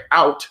last guy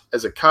out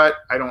as a cut,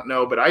 I don't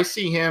know. But I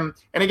see him.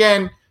 And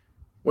again,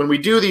 when we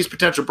do these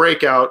potential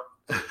breakout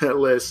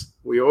lists,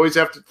 we always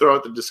have to throw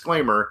out the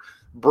disclaimer.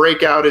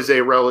 Breakout is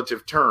a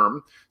relative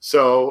term.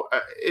 So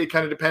it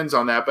kind of depends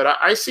on that. But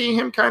I see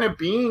him kind of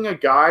being a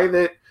guy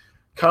that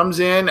comes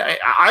in.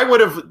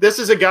 This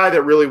is a guy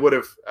that really would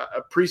have,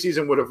 a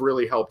preseason would have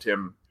really helped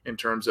him in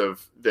terms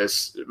of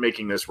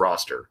making this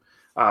roster.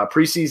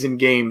 Preseason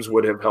games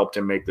would have helped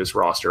him make this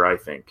roster, I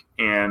think.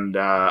 And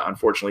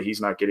unfortunately,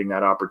 he's not getting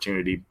that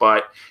opportunity,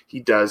 but he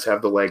does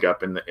have the leg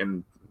up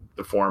in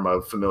the form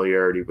of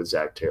familiarity with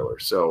Zach Taylor.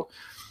 So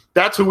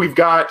that's who we've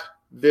got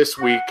this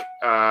week.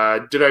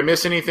 Did I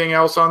miss anything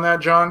else on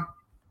that, John?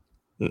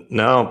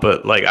 No,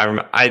 but like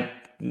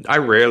I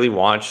rarely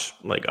watch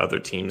like other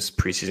teams'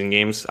 preseason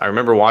games. I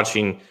remember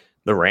watching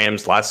the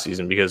Rams last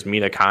season because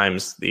Mina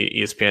Kimes, the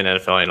ESPN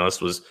NFL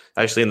analyst, was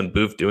actually in the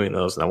booth doing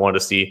those, and I wanted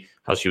to see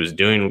how she was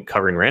doing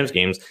covering Rams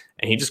games.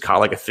 And he just caught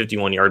like a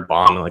 51-yard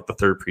bomb in like the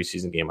third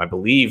preseason game, I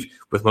believe.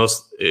 With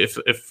most, if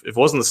it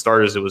wasn't the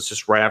starters, it was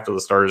just right after the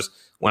starters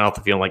went out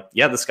the field. Like,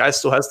 yeah, this guy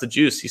still has the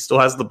juice. He still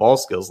has the ball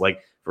skills.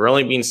 Like, for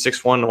only being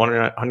 6'1",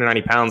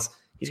 190 pounds,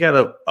 he's got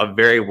a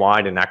very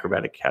wide and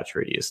acrobatic catch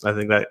radius. And I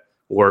think that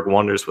will work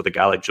wonders with a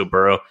guy like Joe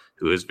Burrow,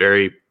 who is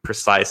very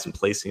precise in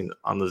placing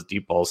on those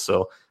deep balls.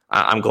 So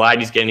I'm glad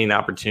he's getting the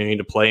opportunity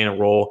to play in a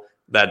role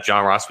that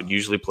John Ross would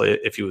usually play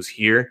if he was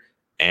here.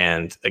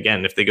 And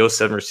again, if they go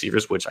 7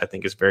 receivers, which I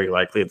think is very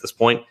likely at this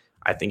point,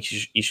 I think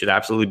he should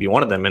absolutely be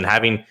one of them. And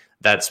having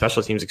that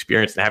special teams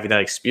experience and having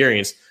that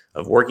experience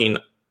of working,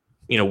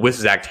 with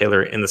Zach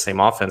Taylor in the same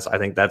offense, I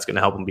think that's going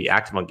to help him be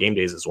active on game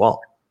days as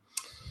well.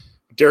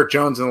 Derek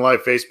Jones in the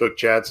live Facebook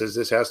chat says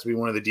this has to be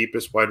one of the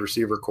deepest wide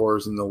receiver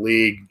cores in the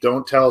league.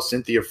 Don't tell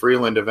Cynthia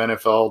Freeland of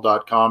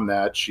NFL.com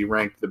that. She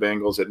ranked the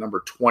Bengals at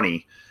number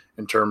 20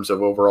 in terms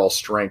of overall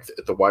strength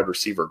at the wide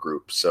receiver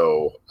group.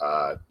 So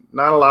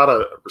not a lot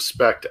of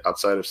respect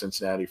outside of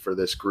Cincinnati for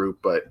this group,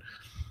 but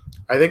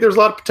I think there's a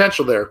lot of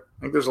potential there.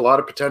 I think there's a lot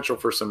of potential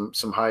for some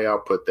high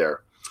output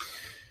there.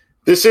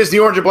 This is the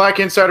Orange and Black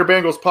Insider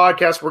Bengals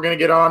podcast. We're going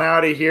to get on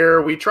out of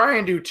here. We try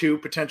and do 2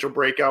 potential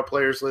breakout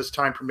players list,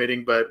 time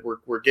permitting, but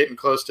we're getting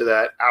close to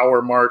that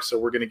hour mark, so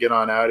we're going to get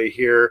on out of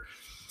here.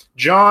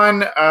 John,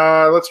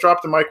 let's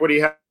drop the mic. What do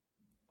you have?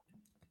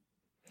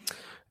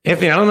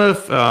 Anthony, I don't know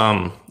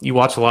if you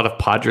watch a lot of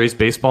Padres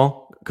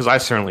baseball, because I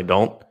certainly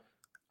don't.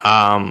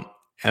 And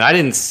I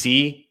didn't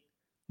see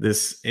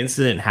this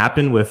incident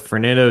happen with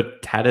Fernando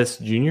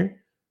Tatis Jr.,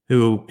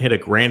 who hit a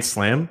grand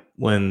slam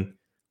when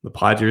the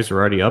Padres were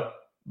already up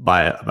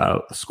by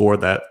about a score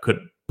that could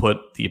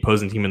put the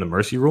opposing team in the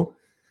mercy rule.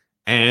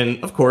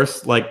 And, of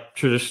course, like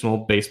traditional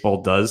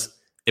baseball does,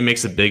 it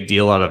makes a big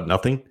deal out of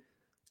nothing.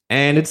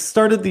 And it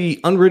started the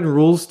unwritten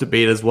rules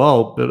debate as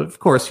well. But, of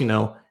course, in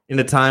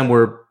a time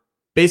where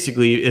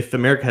basically if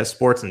America has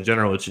sports in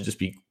general, it should just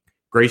be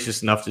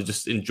gracious enough to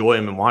just enjoy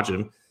them and watch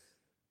them.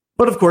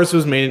 But, of course, it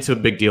was made into a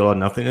big deal out of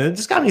nothing. And it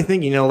just got me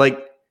thinking,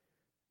 the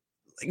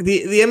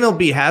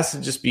MLB has to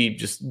just be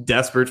just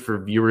desperate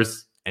for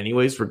viewers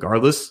anyways,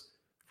 regardless,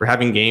 for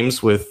having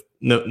games with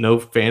no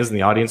fans in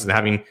the audience and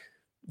having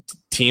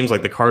teams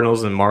like the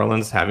Cardinals and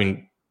Marlins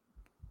having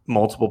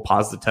multiple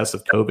positive tests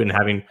of COVID and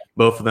having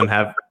both of them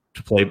have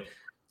to play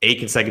 8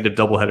 consecutive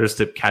doubleheaders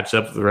to catch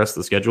up with the rest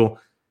of the schedule.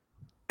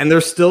 And they're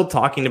still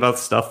talking about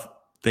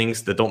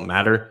things that don't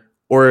matter,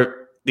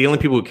 or the only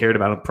people who cared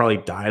about it probably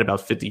died about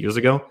 50 years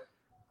ago.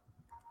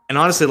 And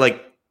honestly,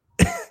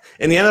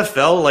 in the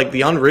NFL,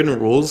 the unwritten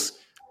rules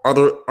are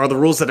the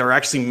rules that are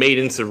actually made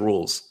into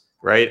rules.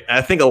 Right. And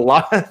I think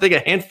a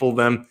handful of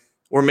them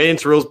were made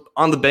into rules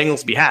on the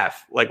Bengals'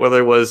 behalf, like whether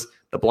it was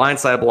the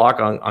blindside block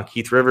on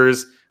Keith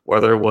Rivers,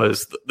 whether it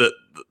was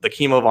the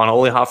Kimo von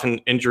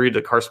Oehoffen injury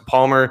to Carson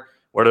Palmer,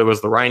 whether it was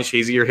the Ryan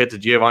Shazier hit to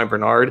Giovanni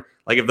Bernard.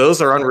 If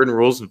those are unwritten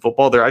rules in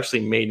football, they're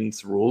actually made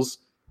into rules.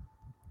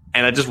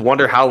 And I just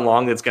wonder how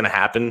long it's going to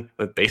happen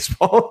with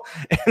baseball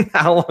and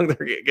how long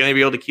they're going to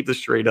be able to keep this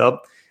straight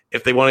up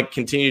if they want to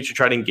continue to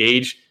try to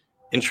engage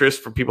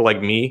interest from people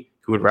like me,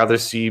 who would rather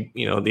see,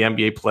 the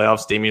NBA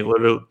playoffs, Damian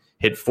Lillard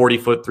hit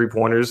 40-foot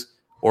 3-pointers,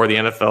 or the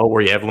NFL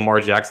where you have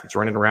Lamar Jackson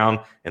running around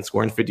and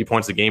scoring 50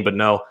 points a game. But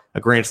no, a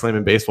grand slam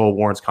in baseball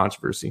warrants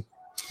controversy.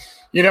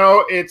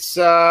 It's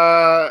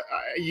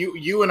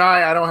you and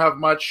I don't have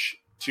much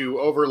to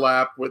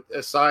overlap with,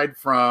 aside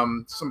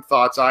from some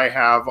thoughts I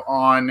have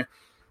on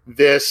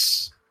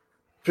this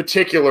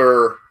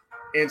particular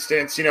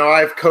instance.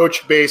 I've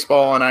coached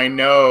baseball and I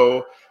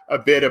know a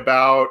bit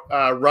about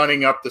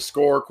running up the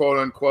score, quote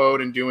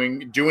unquote, and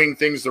doing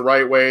things the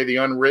right way, the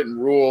unwritten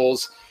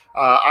rules.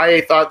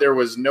 I thought there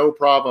was no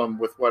problem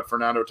with what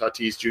Fernando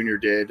Tatis Jr.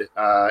 did.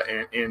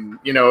 And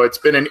it's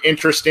been an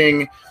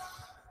interesting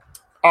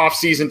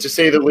offseason, to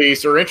say the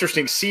least, or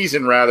interesting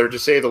season, rather, to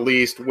say the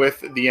least, with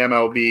the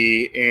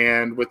MLB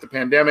and with the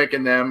pandemic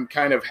and them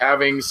kind of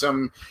having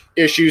some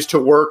issues to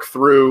work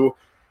through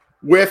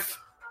with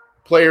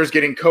players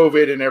getting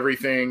COVID and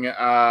everything.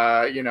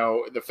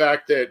 The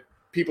fact that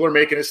people are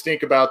making a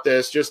stink about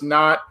this, just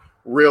not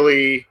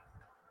really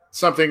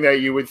something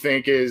that you would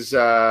think is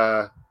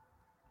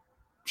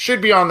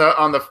should be on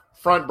the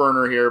front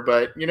burner here.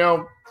 But,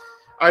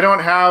 I don't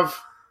have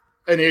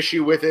an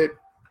issue with it.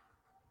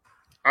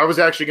 I was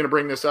actually going to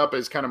bring this up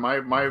as kind of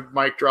my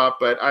mic drop,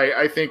 but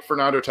I think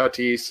Fernando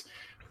Tatis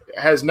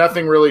has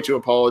nothing really to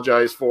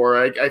apologize for.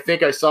 I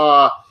think I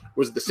saw,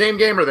 was it the same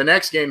game or the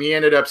next game, he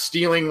ended up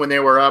stealing when they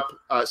were up,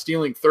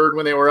 stealing third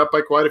when they were up by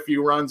quite a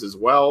few runs as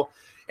well.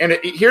 And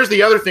here's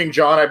the other thing,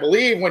 John. I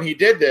believe when he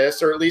did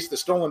this, or at least the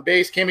stolen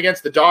base, came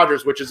against the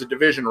Dodgers, which is a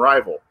division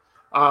rival.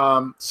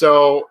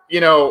 So,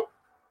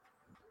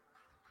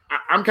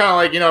 I'm kind of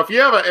like, if you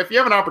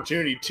have an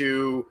opportunity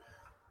to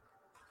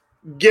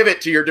give it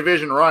to your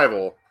division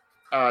rival,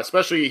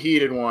 especially a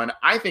heated one,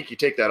 I think you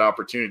take that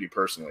opportunity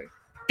personally.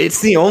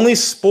 It's the only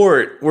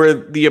sport where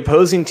the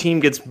opposing team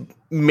gets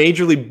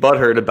majorly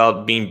butthurt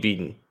about being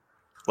beaten.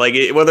 Like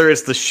whether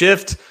it's the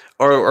shift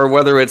or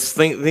whether it's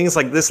things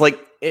like this, like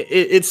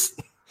it's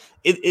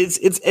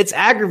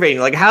aggravating.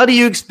 Like, how do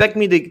you expect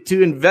me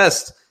to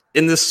invest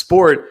in this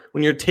sport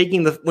when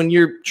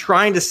you're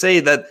trying to say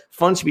that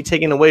fun should be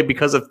taken away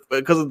because of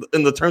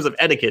in the terms of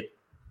etiquette?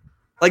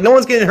 Like, no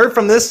one's getting hurt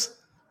from this.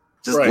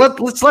 Just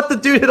let's let the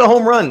dude hit a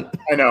home run.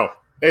 I know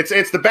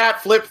it's the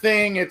bat flip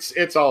thing.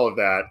 It's all of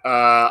that.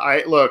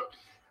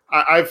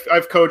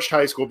 I've coached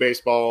high school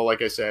baseball,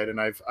 like I said, and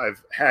I've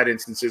had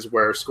instances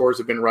where scores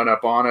have been run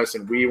up on us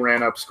and we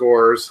ran up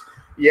scores.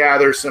 Yeah,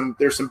 there's some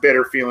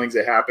bitter feelings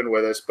that happen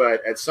with us,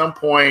 but at some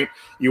point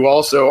you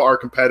also are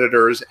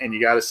competitors and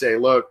you got to say,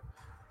 look,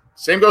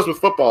 same goes with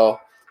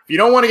football. If you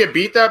don't want to get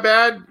beat that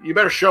bad, you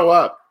better show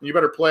up, you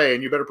better play,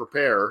 and you better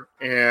prepare.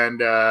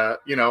 And,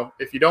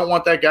 if you don't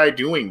want that guy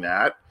doing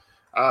that,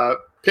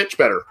 pitch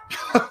better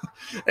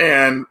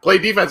and play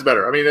defense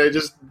better. I mean,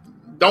 just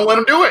don't let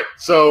him do it.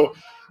 So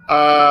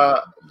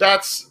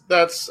that's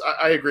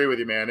I agree with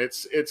you, man.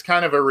 It's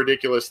kind of a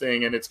ridiculous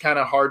thing, and it's kind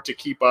of hard to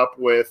keep up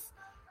with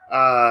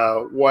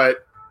what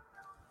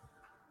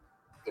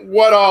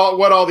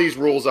all these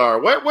rules are.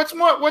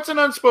 What's an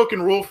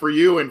unspoken rule for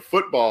you in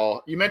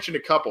football? You mentioned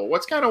a couple.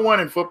 What's kind of one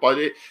in football?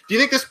 Do you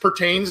think this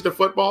pertains to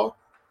football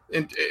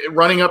and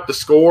running up the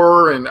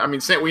score? And I mean,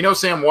 we know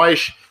Sam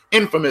Weish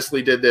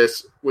infamously did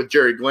this with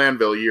Jerry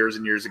Glanville years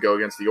and years ago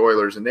against the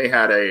Oilers, and they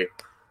had a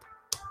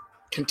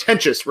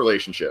contentious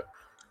relationship.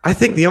 I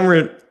think the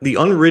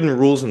unwritten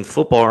rules in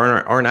football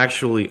aren't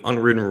actually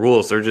unwritten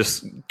rules. They're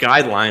just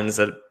guidelines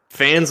that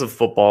fans of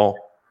football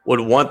would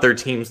want their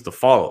teams to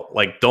follow.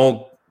 Like,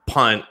 don't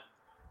punt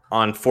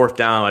on 4th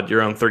down at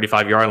your own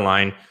 35-yard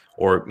line,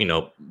 or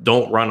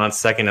don't run on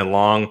 2nd and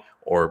long,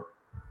 or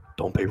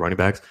don't pay running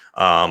backs.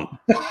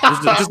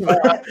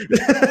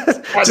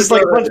 Just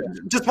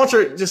a bunch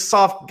of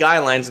soft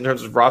guidelines in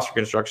terms of roster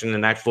construction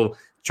and actual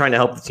trying to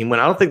help the team win.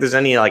 I don't think there's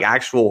any like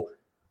actual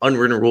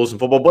unwritten rules in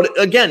football. But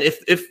again,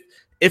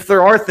 if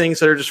there are things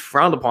that are just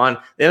frowned upon,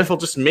 the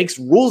NFL just makes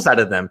rules out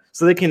of them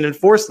so they can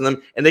enforce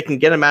them and they can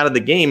get them out of the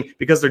game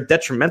because they're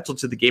detrimental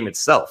to the game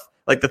itself.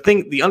 Like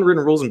the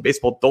unwritten rules in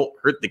baseball don't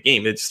hurt the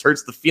game. It just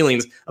hurts the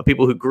feelings of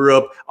people who grew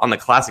up on the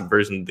classic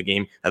version of the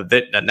game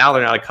that now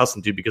they're not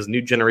accustomed to because a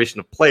new generation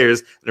of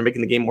players that are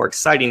making the game more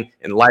exciting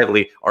and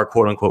lively are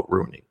quote unquote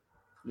ruining.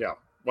 Yeah.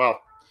 Well,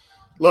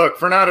 look,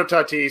 Fernando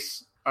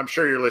Tatis, I'm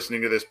sure you're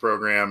listening to this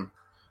program.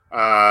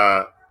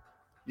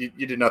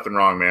 You did nothing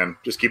wrong, man.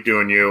 Just keep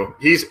doing you.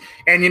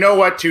 And you know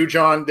what, too,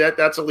 John?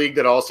 That's a league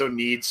that also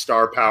needs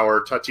star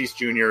power. Tatis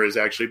Jr. is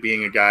actually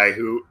being a guy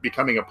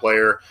becoming a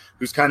player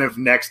who's kind of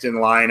next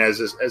in line as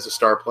a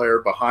star player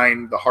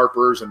behind the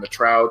Harpers and the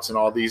Trouts and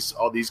all these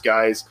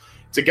guys.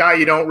 It's a guy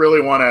you don't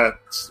really want to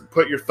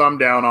put your thumb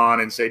down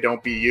on and say,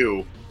 "Don't be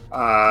you."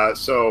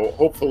 So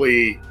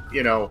hopefully,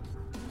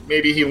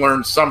 maybe he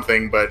learned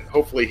something, but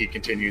hopefully he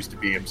continues to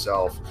be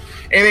himself.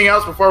 Anything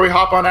else before we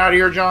hop on out of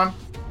here, John?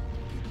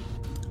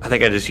 I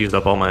think I just used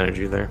up all my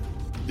energy there.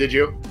 Did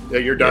you? Yeah,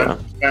 you're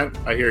done? Yeah.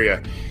 I hear you.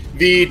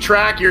 The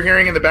track you're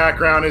hearing in the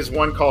background is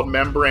one called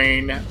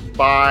Membrane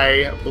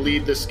by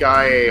Believe the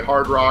Sky, a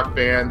hard rock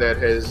band that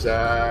has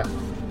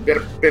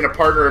been a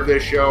partner of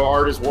this show,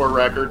 Art is War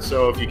Records.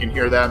 So if you can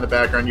hear that in the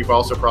background, you've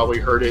also probably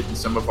heard it in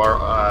some of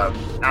our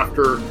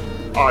after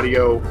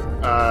audio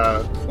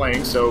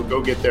playing. So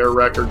go get their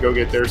record, go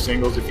get their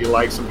singles if you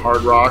like some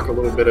hard rock, a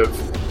little bit of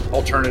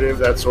alternative,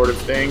 that sort of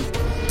thing.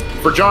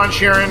 For John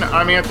Sheeran,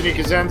 I'm Anthony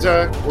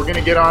Cosenza. We're going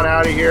to get on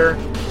out of here.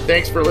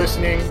 Thanks for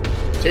listening.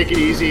 Take it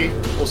easy.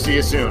 We'll see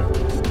you soon.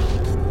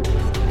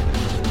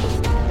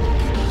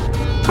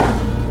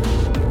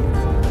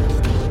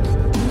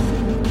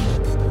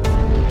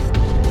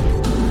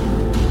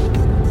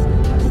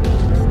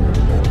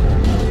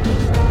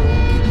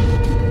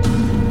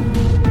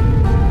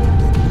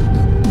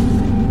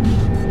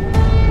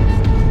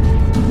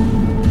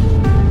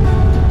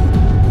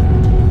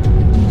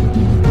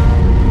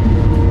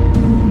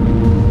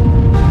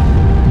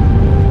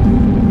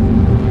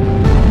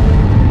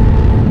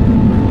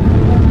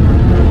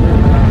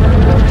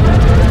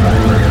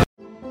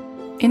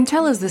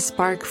 Intel is the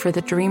spark for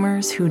the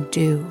dreamers who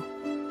do.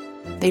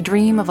 They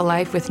dream of a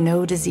life with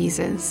no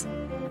diseases,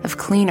 of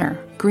cleaner,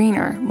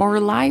 greener, more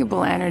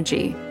reliable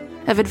energy,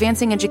 of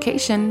advancing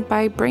education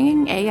by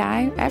bringing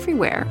AI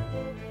everywhere.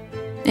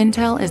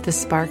 Intel is the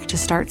spark to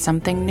start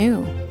something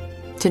new,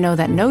 to know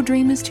that no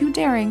dream is too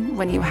daring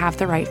when you have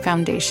the right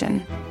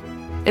foundation.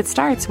 It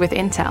starts with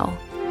Intel.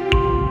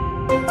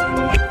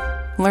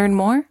 Learn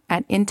more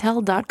at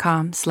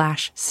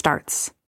intel.com/starts.